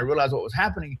all of a sudden I realized what was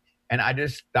happening. And I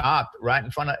just stopped right in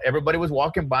front of everybody was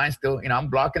walking by and still, I'm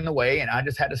blocking the way. And I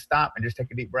just had to stop and just take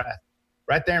a deep breath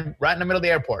right there, right in the middle of the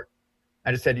airport.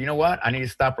 I just said, you know what? I need to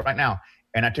stop right now.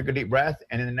 And I took a deep breath.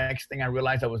 And then the next thing I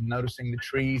realized, I was noticing the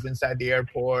trees inside the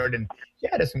airport. And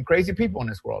there's some crazy people in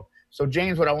this world. So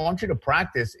James, what I want you to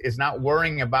practice is not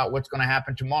worrying about what's going to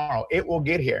happen tomorrow. It will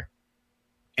get here.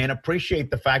 And appreciate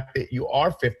the fact that you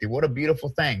are 50. What a beautiful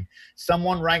thing.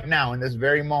 Someone right now in this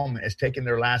very moment is taking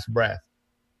their last breath.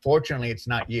 Fortunately, it's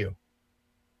not you.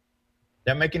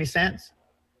 That make any sense?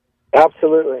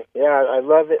 Absolutely. Yeah, I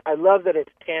love it. I love that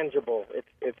it's tangible.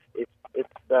 It's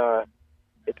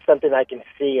something I can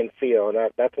see and feel, and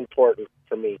that's important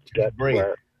for me to get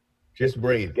there. Just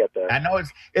breathe. Get there. I know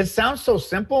it sounds so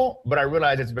simple, but I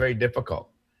realize it's very difficult,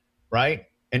 right?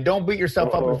 And don't beat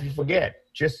yourself up if you forget.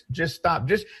 Just stop.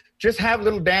 Just have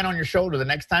little Dan on your shoulder the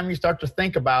next time you start to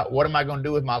think about what am I going to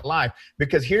do with my life?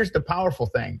 Because here's the powerful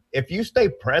thing. If you stay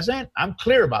present, I'm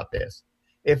clear about this.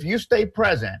 If you stay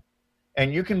present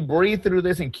and you can breathe through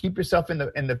this and keep yourself in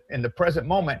the present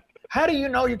moment, how do you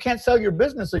know you can't sell your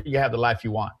business so you have the life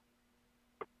you want?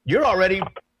 You're already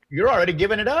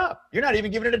giving it up. You're not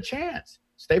even giving it a chance.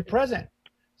 Stay present.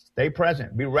 Stay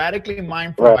present. Be radically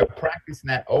mindful by practicing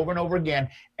that over and over again.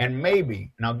 And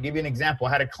I'll give you an example.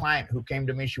 I had a client who came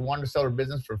to me. She wanted to sell her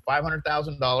business for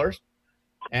 $500,000.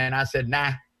 And I said,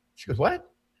 nah. She goes,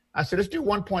 what? I said, let's do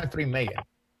 1.3 million.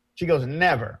 She goes,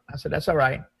 never. I said, that's all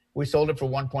right. We sold it for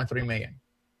 1.3 million.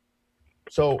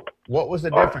 So what was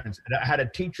the difference? I had to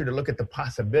teach her to look at the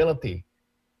possibility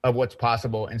of what's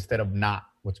possible instead of not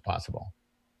what's possible.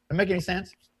 Does that make any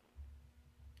sense?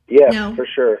 Yeah, no, for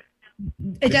sure.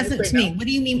 It doesn't to me. What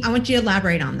do you mean? I want you to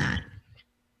elaborate on that.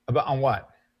 On what?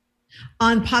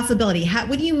 On possibility.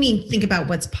 What do you mean think about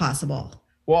what's possible?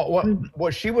 Well,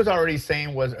 what she was already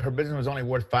saying was her business was only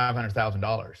worth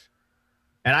 $500,000.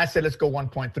 And I said, let's go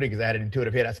 1.3 because I had an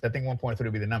intuitive hit. I said, I think 1.3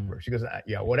 would be the number. She goes,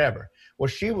 yeah, whatever. Well,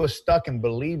 she was stuck in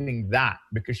believing that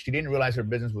because she didn't realize her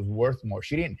business was worth more.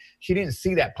 She didn't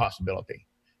see that possibility.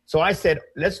 So I said,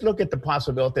 let's look at the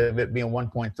possibility of it being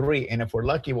 1.3. And if we're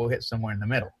lucky, we'll hit somewhere in the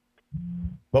middle.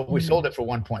 But we sold it for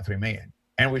 1.3 million.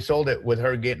 And we sold it with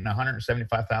her getting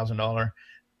 $175,000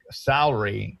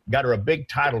 salary, got her a big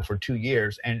title for 2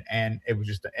 years, and it was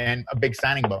just and a big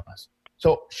signing bonus.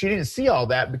 So she didn't see all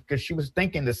that because she was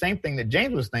thinking the same thing that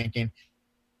James was thinking.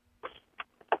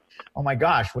 Oh my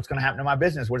gosh, what's going to happen to my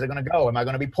business? Where's it going to go? Am I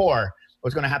going to be poor?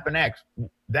 What's going to happen next?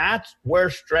 That's where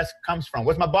stress comes from.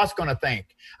 What's my boss going to think?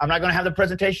 I'm not going to have the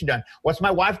presentation done. What's my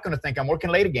wife going to think? I'm working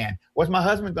late again. What's my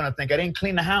husband going to think? I didn't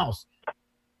clean the house.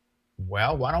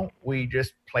 Well, why don't we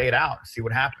just play it out and see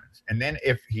what happens? And then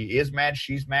if he is mad,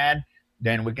 she's mad,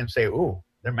 then we can say, ooh,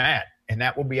 they're mad. And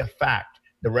that will be a fact.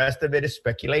 The rest of it is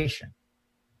speculation.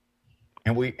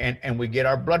 And we get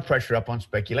our blood pressure up on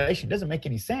speculation. It doesn't make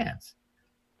any sense.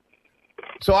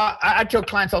 So I tell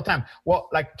clients all the time, well,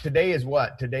 like today is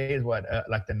what? Today is what?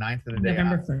 Like the 9th of the day?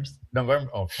 November 1st.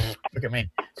 November. Oh, look at me.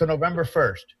 So November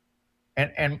 1st.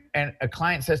 And a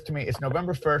client says to me, it's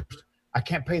November 1st. I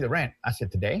can't pay the rent. I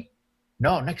said, today?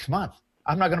 No, next month.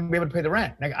 I'm not going to be able to pay the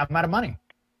rent. I'm out of money.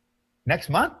 Next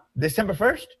month? December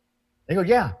 1st? They go,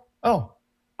 yeah. Oh,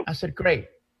 I said, great.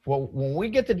 Well, when we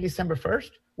get to December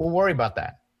 1st, we'll worry about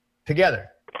that together.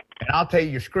 And I'll tell you,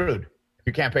 you're screwed if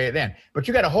you can't pay it then. But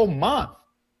you got a whole month.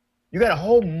 You got a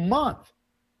whole month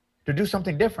to do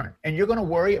something different. And you're going to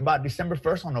worry about December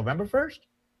 1st on November 1st?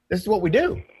 This is what we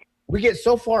do. We get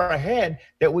so far ahead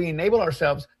that we enable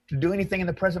ourselves to do anything in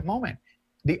the present moment.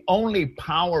 The only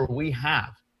power we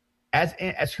have as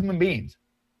human beings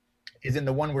is in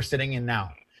the one we're sitting in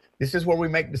now. This is where we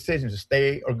make decisions to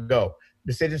stay or go,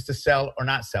 decisions to sell or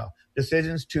not sell,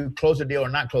 decisions to close a deal or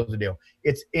not close a deal.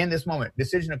 It's in this moment.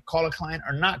 Decision to call a client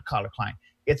or not call a client.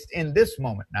 It's in this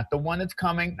moment, not the one that's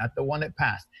coming, not the one that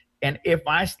passed. And if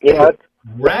I stay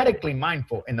radically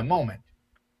mindful in the moment,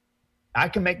 I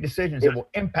can make decisions that will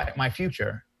impact my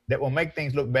future, that will make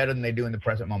things look better than they do in the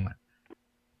present moment.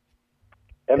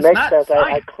 It makes sense.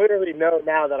 I clearly know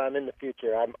now that I'm in the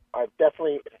future. I'm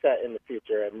definitely set in the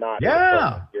future and not.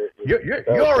 Yeah, you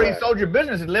already sold your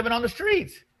business and living on the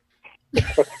streets. I'm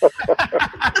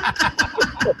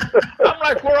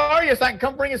like, where are you? So I can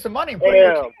come bring you some money. And put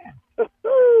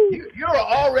you're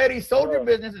already sold your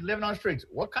business and living on the streets.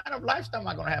 What kind of lifestyle am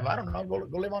I going to have? I don't know.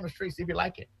 Go live on the streets, see if you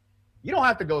like it. You don't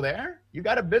have to go there. You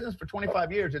got a business for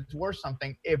 25 years. It's worth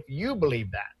something if you believe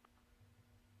that.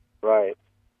 Right.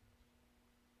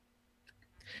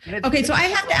 Okay, so I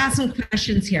have to ask some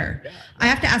questions here. I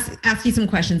have to ask you some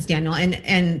questions, Daniel.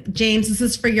 And James, this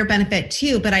is for your benefit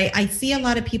too, but I see a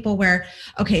lot of people where,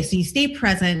 okay, so you stay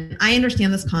present. I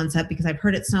understand this concept because I've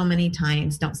heard it so many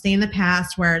times. Don't stay in the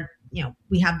past where,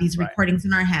 we have these recordings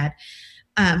in our head,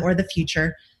 or the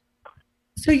future.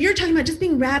 So you're talking about just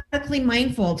being radically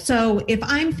mindful. So if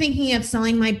I'm thinking of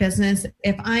selling my business,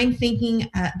 if I'm thinking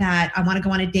that I want to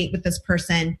go on a date with this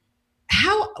person,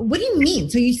 what do you mean?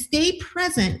 So you stay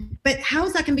present, but how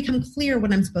is that going to become clear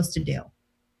what I'm supposed to do?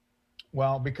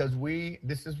 Well, because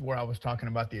this is where I was talking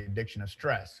about the addiction of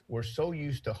stress. We're so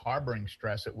used to harboring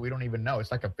stress that we don't even know.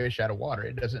 It's like a fish out of water.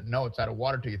 It doesn't know it's out of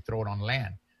water till you throw it on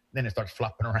land. Then it starts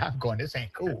flopping around going, this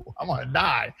ain't cool. I'm going to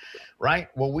die, right?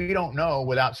 Well, we don't know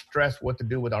without stress what to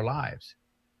do with our lives.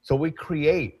 So we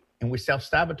create and we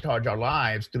self-sabotage our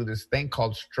lives through this thing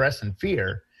called stress and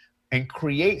fear, and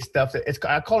create stuff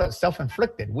I call it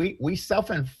self-inflicted. We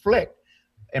self-inflict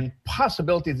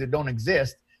impossibilities that don't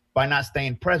exist by not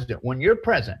staying present. When you're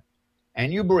present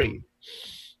and you breathe,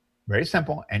 very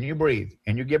simple, and you breathe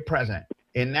and you get present,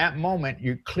 in that moment,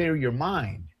 you clear your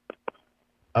mind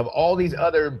of all these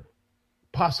other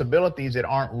possibilities that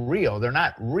aren't real. They're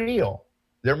not real.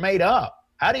 They're made up.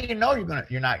 How do you know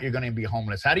you're gonna be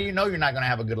homeless? How do you know you're not gonna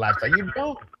have a good lifestyle? You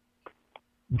don't.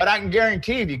 But I can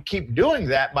guarantee if you keep doing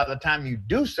that, by the time you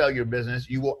do sell your business,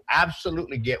 you will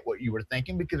absolutely get what you were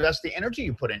thinking, because that's the energy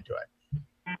you put into it.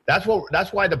 That's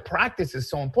why the practice is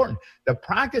so important. The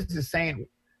practice is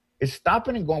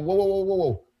stopping and going,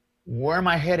 whoa. Where am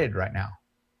I headed right now?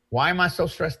 Why am I so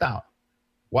stressed out?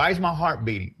 Why is my heart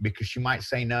beating? Because she might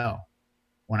say no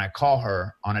when I call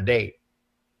her on a date.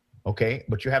 Okay,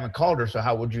 but you haven't called her, so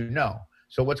how would you know?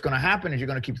 So what's going to happen is you're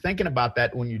going to keep thinking about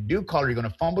that. When you do call her, you're going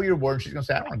to fumble your words. She's going to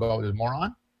say, I don't want to go out with this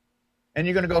moron. And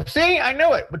you're going to go, see, I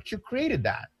knew it, but you created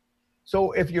that.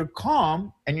 So if you're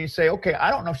calm and you say, okay,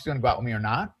 I don't know if she's going to go out with me or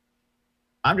not.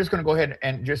 I'm just going to go ahead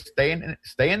and just stay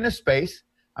in this space.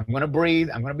 I'm going to breathe.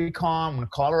 I'm going to be calm. I'm going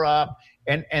to call her up.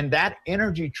 And that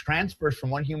energy transfers from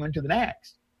one human to the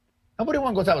next. Nobody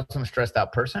goes out with some stressed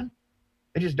out person.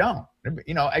 They just don't.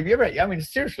 Have you ever,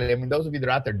 seriously, those of you that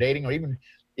are out there dating or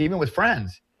even with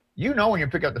friends, when you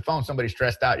pick up the phone, somebody's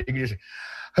stressed out, you can just,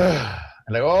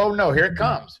 like, oh no, here it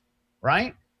comes,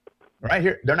 right? Right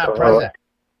here, they're not present,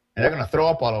 and they're going to throw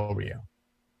up all over you,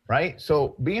 right?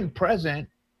 So being present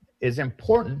is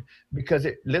important because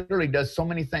it literally does so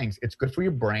many things. It's good for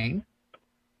your brain.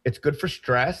 It's good for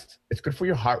stress. It's good for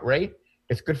your heart rate.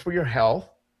 It's good for your health.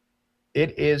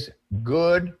 It is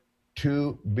good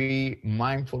to be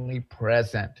mindfully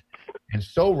present and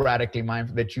so radically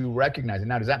mindful that you recognize it.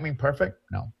 Now, does that mean perfect?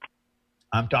 No.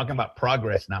 I'm talking about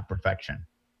progress, not perfection.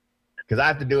 Because I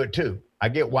have to do it too. I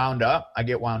get wound up.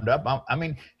 I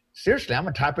mean, seriously, I'm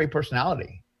a type A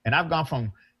personality. And I've gone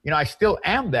from, I still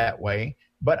am that way,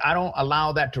 but I don't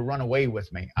allow that to run away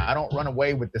with me. I don't run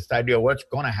away with this idea of what's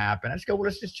going to happen. I just go, well,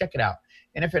 let's just check it out.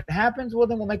 And if it happens, well,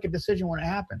 then we'll make a decision when it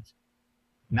happens.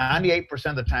 98%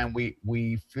 of the time,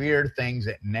 we fear things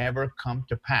that never come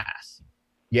to pass,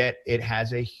 yet it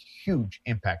has a huge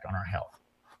impact on our health.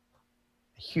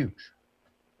 Huge.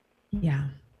 Yeah.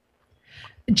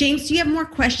 James, do you have more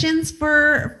questions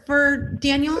for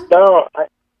Daniel? No,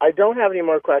 I don't have any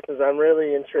more questions. I'm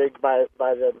really intrigued by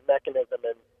the mechanism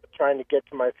and trying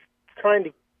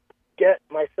to get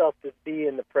myself to be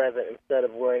in the present instead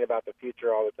of worrying about the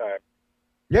future all the time.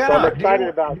 Yeah, so I'm excited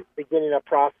about beginning a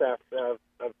process of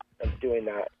doing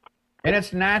that. And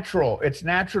it's natural. It's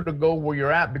natural to go where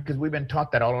you're at because we've been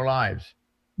taught that all our lives.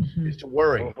 Mm-hmm. Is to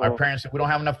worry. Mm-hmm. Our parents said, we don't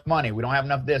have enough money. We don't have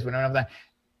enough this. We don't have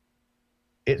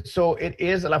that. So it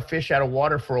is a fish out of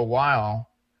water for a while.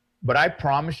 But I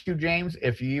promise you, James,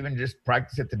 if you even just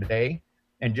practice it today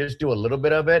and just do a little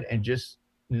bit of it and just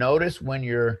notice when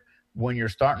you're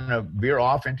starting to veer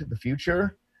off into the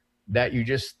future, that you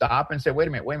just stop and say, wait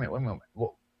a minute.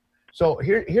 Well, so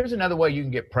here's another way you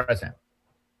can get present.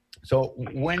 So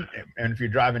and if you're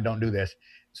driving, don't do this.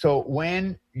 So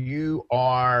when you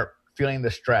are feeling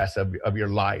the stress of your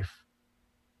life,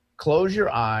 close your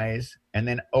eyes and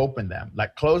then open them.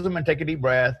 Like close them and take a deep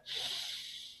breath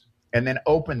and then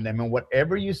open them. And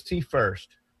whatever you see first,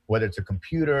 whether it's a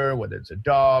computer, whether it's a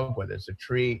dog, whether it's a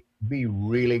tree, be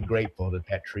really grateful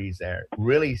that tree's there.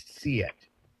 Really see it.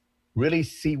 Really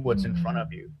see what's in front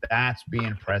of you. That's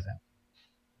being present.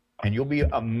 And you'll be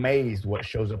amazed what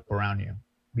shows up around you.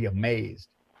 Be amazed.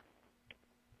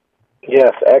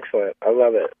 Yes, excellent. I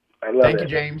love it. Thank you,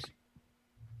 James.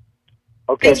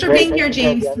 Okay, thanks for being here,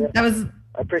 James. That was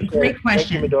a great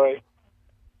question. Thank you, Midori.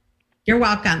 You're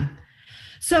welcome.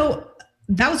 So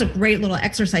that was a great little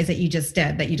exercise that you just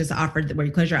did, that you just offered, where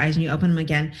you close your eyes and you open them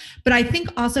again. But I think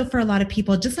also for a lot of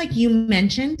people, just like you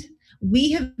mentioned,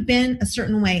 we have been a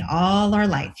certain way all our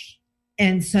life.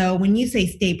 And so when you say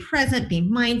stay present, be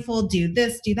mindful, do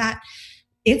this, do that,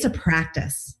 it's a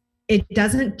practice. It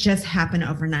doesn't just happen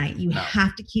overnight. You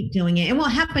have to keep doing it. It will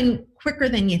happen quicker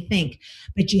than you think,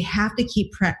 but you have to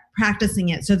keep practicing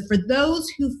it. So for those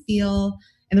who feel,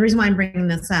 and the reason why I'm bringing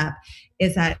this up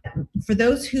is that for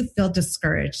those who feel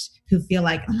discouraged, who feel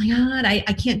like, oh my God,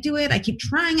 I can't do it. I keep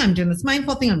trying. I'm doing this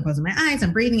mindful thing. I'm closing my eyes.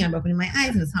 I'm breathing. I'm opening my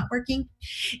eyes and it's not working.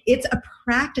 It's a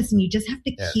practice and you just have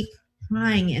to keep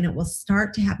trying and it will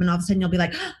start to happen. All of a sudden you'll be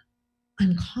like, oh,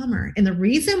 I'm calmer. And the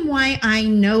reason why I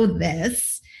know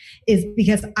this is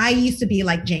because I used to be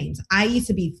like James. I used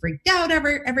to be freaked out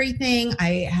over everything.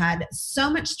 I had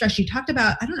so much stress. You talked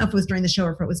about, I don't know if it was during the show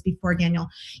or if it was before, Daniel,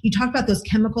 you talked about those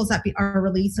chemicals that are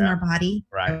released in our body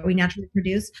that we naturally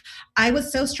produce. I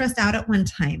was so stressed out at one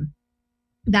time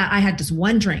that I had just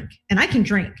one drink, and I can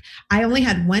drink. I only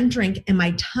had one drink and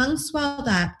my tongue swelled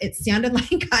up. It sounded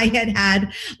like I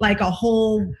had like a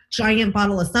whole giant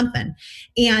bottle of something.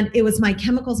 And it was my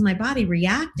chemicals in my body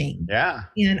reacting. Yeah.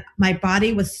 And my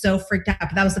body was so freaked out.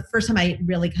 But that was the first time I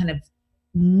really kind of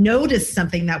noticed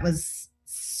something that was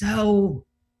so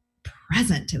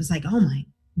present. It was like, oh my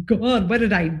God, what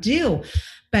did I do?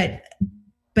 But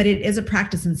it is a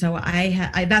practice. And so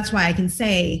I that's why I can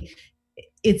say,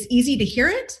 it's easy to hear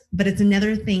it, but it's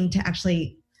another thing to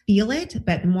actually feel it.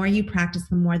 But the more you practice,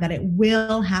 the more that it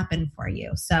will happen for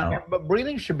you. So, yeah, but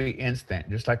breathing should be instant.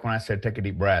 Just like when I said, take a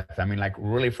deep breath. I mean, like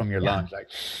really from your lungs, like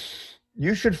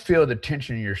you should feel the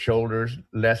tension in your shoulders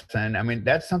lessen. I mean,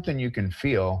 that's something you can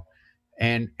feel.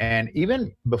 And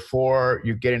even before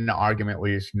you get in an argument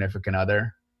with your significant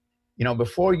other,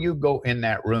 before you go in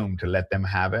that room to let them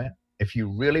have it, if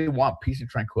you really want peace and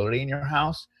tranquility in your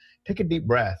house, take a deep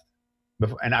breath.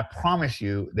 And I promise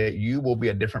you that you will be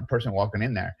a different person walking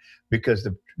in there because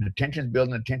the tension's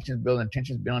building,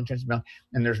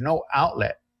 and there's no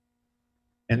outlet.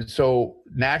 And so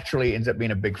naturally it ends up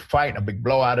being a big fight, a big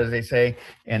blowout, as they say.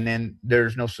 And then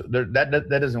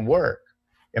that doesn't work.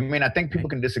 I mean, I think people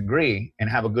can disagree and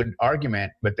have a good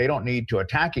argument, but they don't need to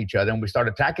attack each other. And we start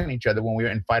attacking each other when we're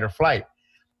in fight or flight.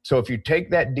 So if you take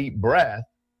that deep breath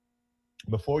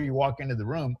before you walk into the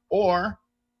room, or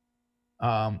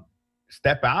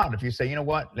step out. If you say, you know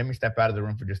what, let me step out of the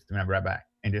room for just a minute, right back,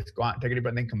 and just go out and take a deep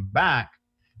breath and then come back,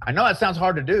 I know that sounds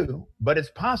hard to do, but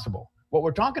it's possible. What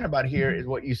we're talking about here is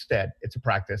what you said. It's a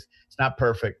practice. It's not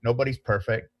perfect. Nobody's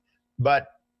perfect, but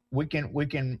we can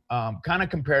kind of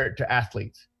compare it to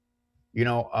athletes.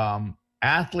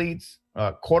 Athletes,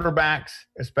 quarterbacks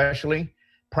especially,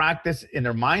 practice in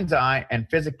their mind's eye and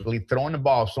physically throwing the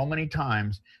ball so many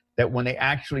times that when they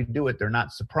actually do it, they're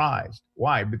not surprised.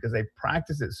 Why? Because they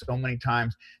practice it so many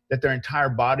times that their entire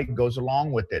body goes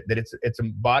along with it, that it's a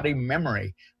body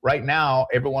memory. Right now,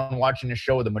 everyone watching the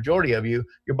show, the majority of you,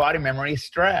 your body memory is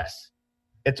stress.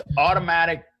 It's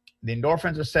automatic. The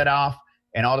endorphins are set off,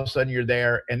 and all of a sudden you're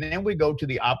there. And then we go to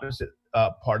the opposite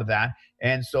part of that.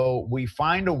 And so we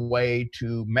find a way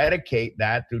to medicate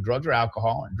that through drugs or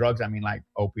alcohol. And drugs, I mean like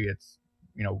opiates,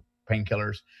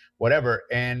 painkillers, whatever.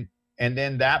 And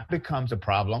then that becomes a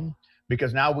problem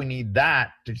because now we need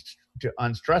that to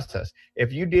unstress us.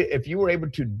 If you were able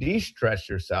to de-stress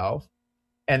yourself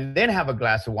and then have a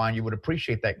glass of wine, you would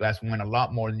appreciate that glass of wine a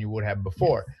lot more than you would have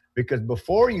before. Yes. Because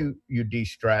before you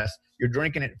de-stress, you're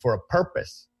drinking it for a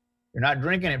purpose. You're not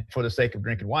drinking it for the sake of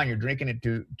drinking wine. You're drinking it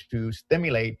to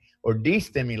stimulate or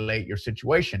de-stimulate your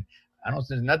situation.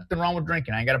 There's nothing wrong with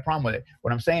drinking. I ain't got a problem with it.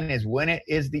 What I'm saying is when it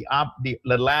is the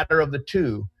latter of the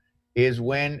two, is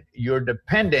when you're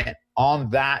dependent on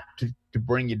that to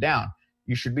bring you down.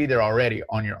 You should be there already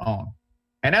on your own.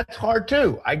 And that's hard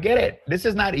too. I get it. This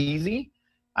is not easy.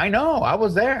 I know. I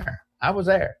was there. I was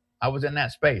in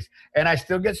that space. And I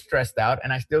still get stressed out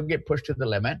and I still get pushed to the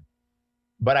limit.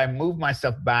 But I move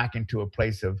myself back into a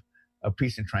place of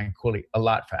peace and tranquility a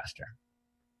lot faster.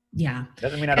 Yeah.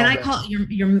 Doesn't mean I call it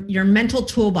your mental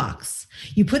toolbox.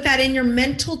 You put that in your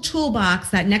mental toolbox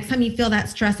that next time you feel that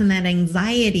stress and that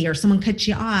anxiety or someone cuts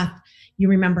you off, you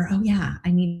remember, oh yeah,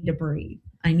 I need to breathe.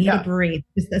 I need to breathe.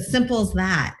 It's as simple as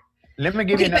that. Let me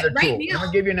give you another tool. Let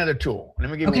me give you another tool.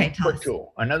 Let me give you a quick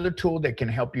tool. Another tool that can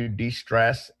help you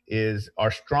de-stress is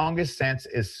our strongest sense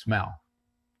is smell.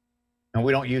 And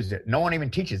we don't use it. No one even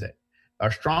teaches it.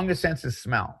 Our strongest sense is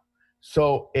smell.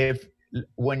 So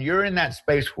when you're in that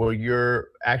space where you're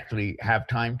actually have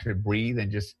time to breathe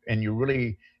and you're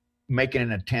really making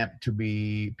an attempt to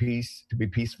be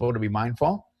peaceful, to be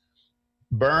mindful,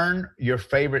 burn your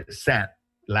favorite scent,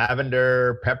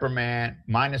 lavender, peppermint,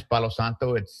 mine is Palo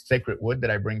Santo. It's sacred wood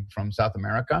that I bring from South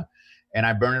America, and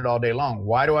I burn it all day long.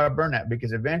 Why do I burn that?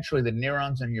 Because eventually the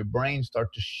neurons in your brain start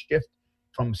to shift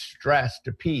from stress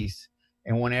to peace.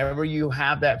 And whenever you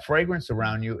have that fragrance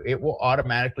around you, it will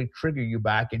automatically trigger you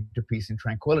back into peace and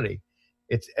tranquility.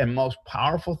 It's the most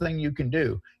powerful thing you can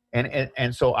do.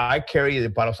 And so I carry the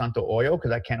Palo Santo oil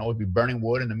because I can't always be burning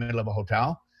wood in the middle of a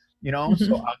hotel,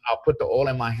 So I'll put the oil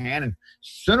in my hand. And as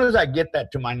soon as I get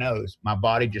that to my nose, my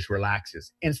body just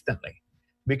relaxes instantly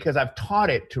because I've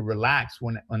taught it to relax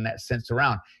when that scent's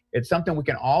around. It's something we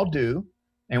can all do.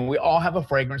 And we all have a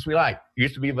fragrance we like. It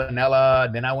used to be vanilla.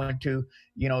 Then I went to,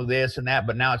 this and that.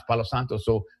 But now it's Palo Santo.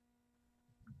 So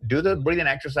do the breathing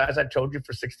exercise I told you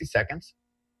for 60 seconds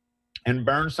and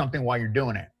burn something while you're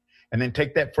doing it. And then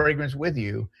take that fragrance with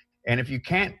you. And if you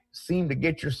can't seem to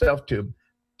get yourself to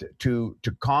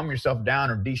calm yourself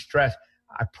down or de-stress,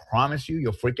 I promise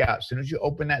you'll freak out. As soon as you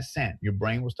open that scent, your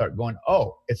brain will start going,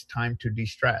 oh, it's time to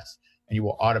de-stress. And you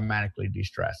will automatically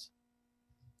de-stress.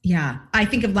 Yeah. I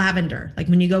think of lavender, like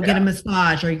when you go get a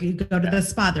massage or you go to the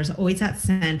spa, there's always that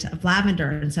scent of lavender.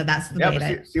 And so that's the way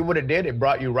but see what it did? It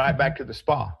brought you right back to the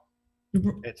spa.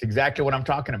 It's exactly what I'm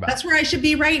talking about. That's where I should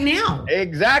be right now.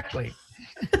 Exactly.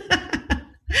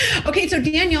 Okay. So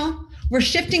Daniel, we're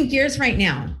shifting gears right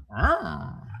now.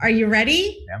 Are you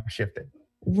ready? Yeah, I'm shifted.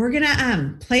 We're going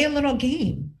to play a little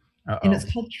game. And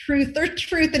it's called Truth or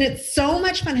Truth. And it's so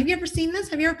much fun. Have you ever seen this?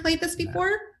 Have you ever played this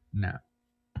before? No.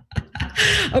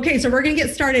 Okay, so we're going to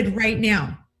get started right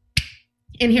now.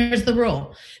 And here's the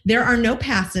rule. There are no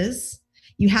passes.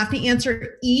 You have to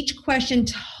answer each question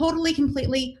totally,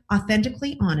 completely,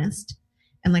 authentically honest.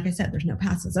 And like I said, there's no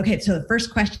passes. Okay, so the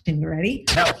first question, you ready?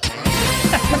 No. Here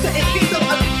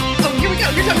we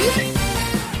go. Here's our music.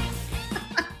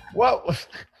 Whoa.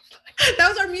 That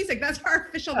was our music. That's our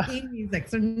official game music.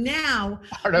 So now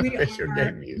we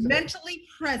are mentally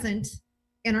present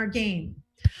in our game.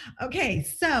 Okay,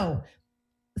 so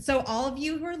all of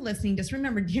you who are listening, just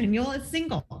remember Daniel is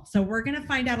single. So we're going to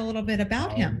find out a little bit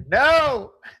about him.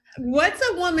 No. What's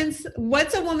a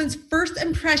woman's first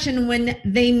impression when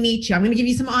they meet you? I'm going to give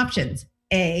you some options.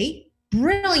 A,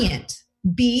 brilliant.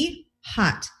 B,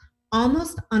 hot.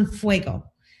 Almost on fuego.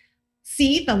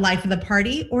 C, the life of the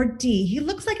party. Or D, he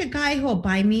looks like a guy who will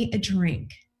buy me a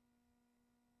drink.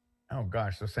 Oh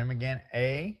gosh. So same again.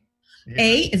 A. Yeah.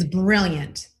 A is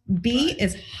brilliant. B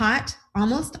is hot,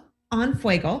 almost on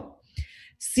fuego.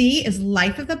 C is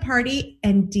life of the party.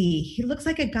 And D, he looks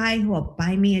like a guy who will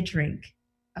buy me a drink.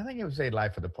 I think it would say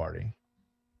life of the party.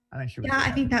 I think she would. Yeah,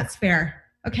 I think that's fair.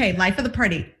 Okay, life of the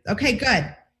party. Okay,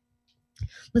 good.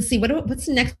 Let's see. What's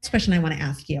the next question I want to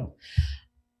ask you?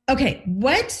 Okay,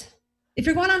 if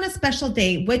you're going on a special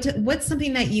date, what's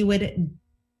something that you would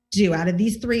do out of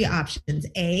these three options?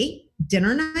 A,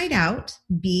 dinner night out.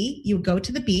 B, you go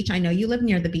to the beach. I know you live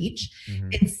near the beach. Mm-hmm.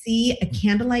 And C, a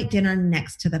candlelight dinner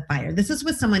next to the fire. This is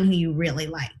with someone who you really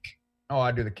like. Oh,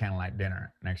 I do the candlelight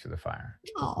dinner next to the fire.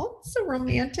 Oh, so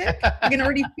romantic. I can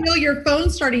already feel your phone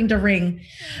starting to ring.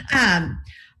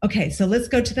 Okay, so let's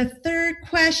go to the third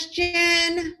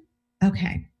question.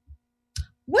 Okay.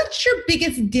 What's your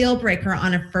biggest deal breaker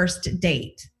on a first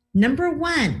date? Number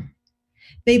 1,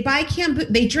 they drink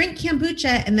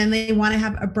kombucha and then they want to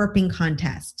have a burping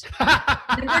contest.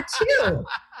 Number 2,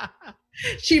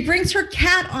 she brings her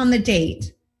cat on the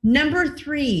date. Number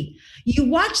 3, you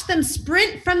watch them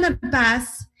sprint from the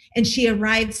bus and she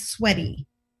arrives sweaty.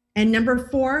 And number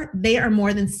 4, they are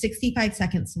more than 65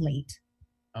 seconds late.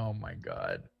 Oh my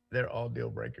God. They're all deal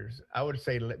breakers. I would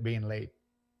say being late.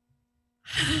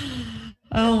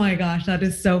 Oh my gosh, that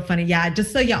is so funny. Yeah,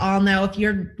 just so you all know, if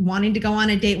you're wanting to go on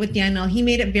a date with Daniel, he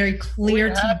made it very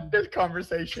clear to this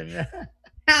conversation, yeah,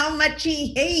 how much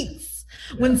he hates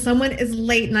when someone is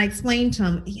late. And I explained to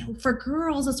him, for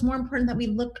girls, it's more important that we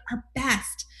look our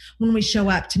best when we show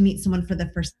up to meet someone for the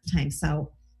first time.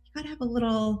 So you got to have a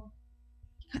little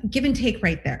give and take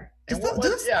right there.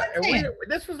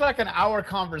 This was like an hour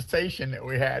conversation that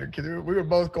we had because we were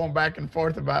both going back and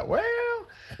forth about,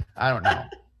 I don't know.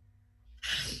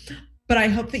 But I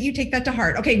hope that you take that to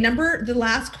heart. Okay, the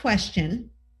last question.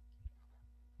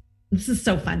 This is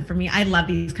so fun for me. I love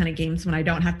these kind of games when I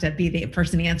don't have to be the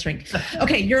person answering.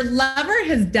 Okay, your lover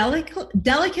has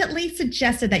delicately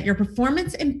suggested that your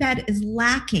performance in bed is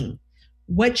lacking.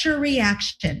 What's your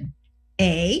reaction?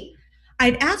 A,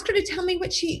 I'd ask her to tell me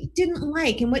what she didn't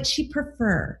like and what she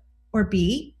prefer. Or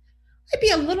B, I'd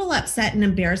be a little upset and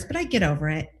embarrassed, but I'd get over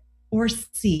it. Or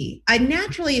C, I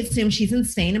naturally assume she's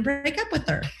insane and break up with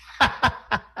her.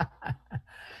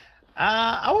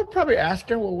 I would probably ask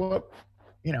her, well,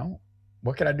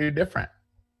 what could I do different?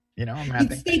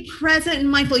 You'd stay present and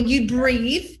mindful. You'd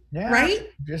breathe, right?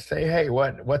 Just say, hey,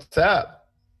 what's up?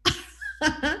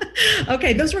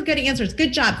 Okay, those were good answers.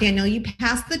 Good job, Daniel. You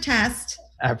passed the test.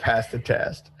 I passed the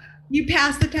test. You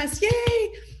passed the test.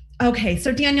 Yay. Okay,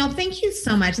 so Daniel, thank you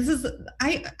so much.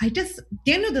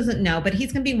 Daniel doesn't know, but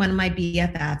he's going to be one of my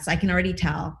BFFs. I can already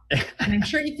tell. And I'm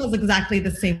sure he feels exactly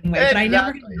the same way, but I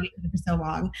never got to know you for so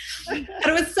long. But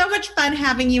it was so much fun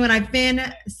having you, and I've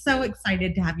been so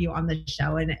excited to have you on the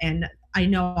show. And I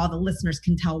know all the listeners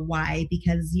can tell why,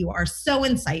 because you are so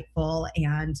insightful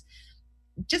and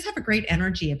just have a great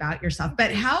energy about yourself.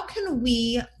 But how can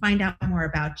we find out more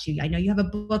about you? I know you have a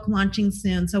book launching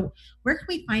soon. So where can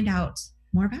we find out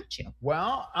more about you?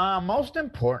 Well, most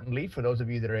importantly, for those of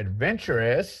you that are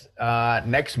adventurous,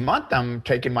 next month I'm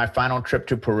taking my final trip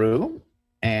to Peru.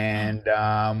 And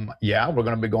we're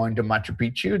going to be going to Machu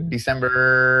Picchu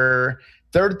December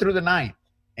 3rd through the 9th.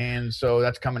 And so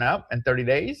that's coming up in 30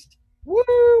 days. Woo!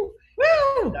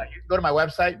 Woo! You can go to my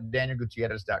website,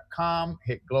 danielgutierrez.com,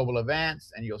 hit global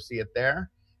events, and you'll see it there.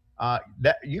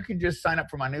 That you can just sign up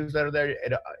for my newsletter there.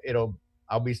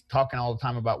 I'll be talking all the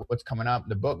time about what's coming up in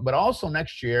the book, but also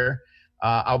next year,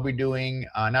 I'll be doing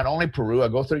not only Peru. I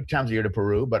go 3 times a year to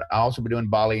Peru, but I'll also be doing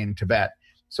Bali and Tibet.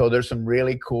 So there's some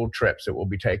really cool trips that we'll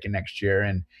be taking next year.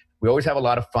 And we always have a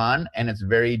lot of fun, and it's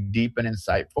very deep and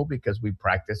insightful because we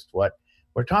practice what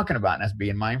we're talking about, and that's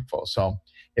being mindful. So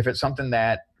if it's something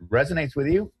that resonates with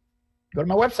you, go to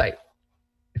my website.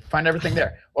 Find everything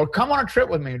there. Or come on a trip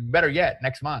with me, better yet,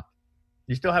 next month.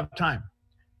 You still have time.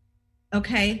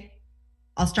 Okay.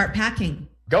 I'll start packing.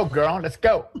 Go, girl. Let's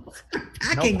go.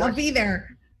 Packing. No, I'll be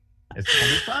there. It's going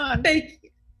to be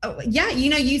fun. Yeah.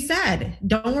 You said,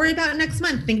 don't worry about next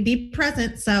month. Be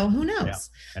present. So who knows? Yeah,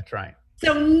 that's right.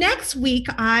 So next week,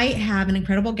 I have an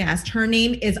incredible guest. Her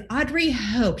name is Audrey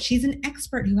Hope. She's an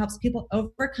expert who helps people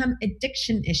overcome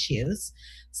addiction issues.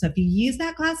 So if you use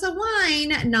that glass of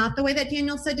wine, not the way that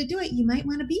Daniel said to do it, you might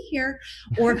want to be here.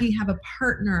 Or if you have a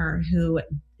partner who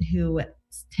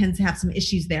tends to have some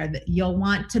issues there, that you'll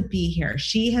want to be here.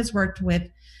 She has worked with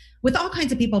all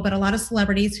kinds of people, but a lot of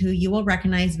celebrities who you will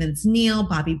recognize: Vince Neil,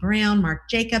 Bobby Brown, Marc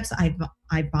Jacobs,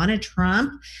 Ivana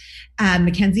Trump,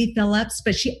 Mackenzie Phillips.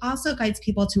 But she also guides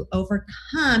people to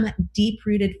overcome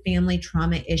deep-rooted family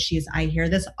trauma issues. I hear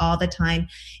this all the time.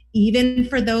 Even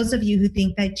for those of you who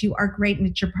think that you are great and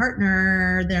it's your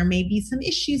partner, there may be some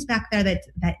issues back there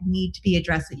that need to be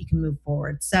addressed, that you can move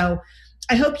forward. So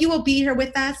I hope you will be here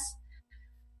with us.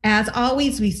 As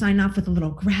always, we sign off with a little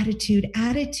gratitude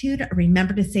attitude.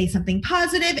 Remember to say something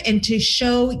positive and to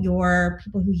show your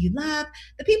people who you love,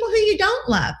 the people who you don't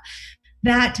love,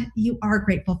 that you are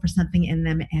grateful for something in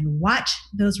them, and watch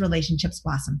those relationships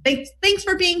blossom. Thanks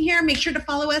for being here. Make sure to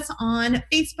follow us on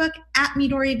Facebook at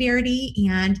Midori Verity.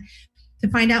 And to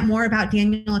find out more about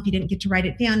Daniel, if you didn't get to write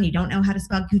it down, you don't know how to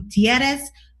spell Gutierrez,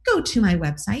 go to my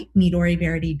website,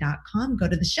 midoriverity.com. Go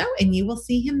to the show and you will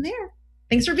see him there.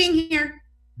 Thanks for being here.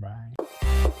 Right.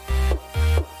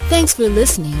 Thanks for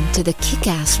listening to the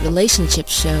Kick-Ass Relationship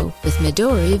Show with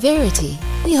Midori Verity.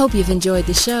 We hope you've enjoyed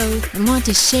the show and want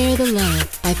to share the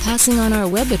love by passing on our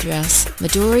web address,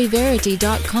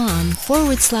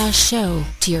 midoriverity.com/show,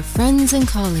 to your friends and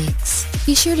colleagues.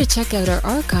 Be sure to check out our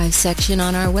archive section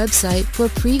on our website for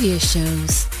previous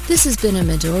shows. This has been a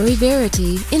Midori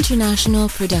Verity International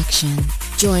production.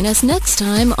 Join us next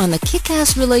time on the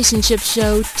Kick-Ass Relationship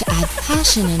Show to add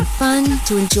passion and fun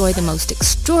to enjoy the most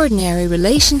extraordinary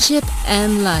relationship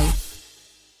and life.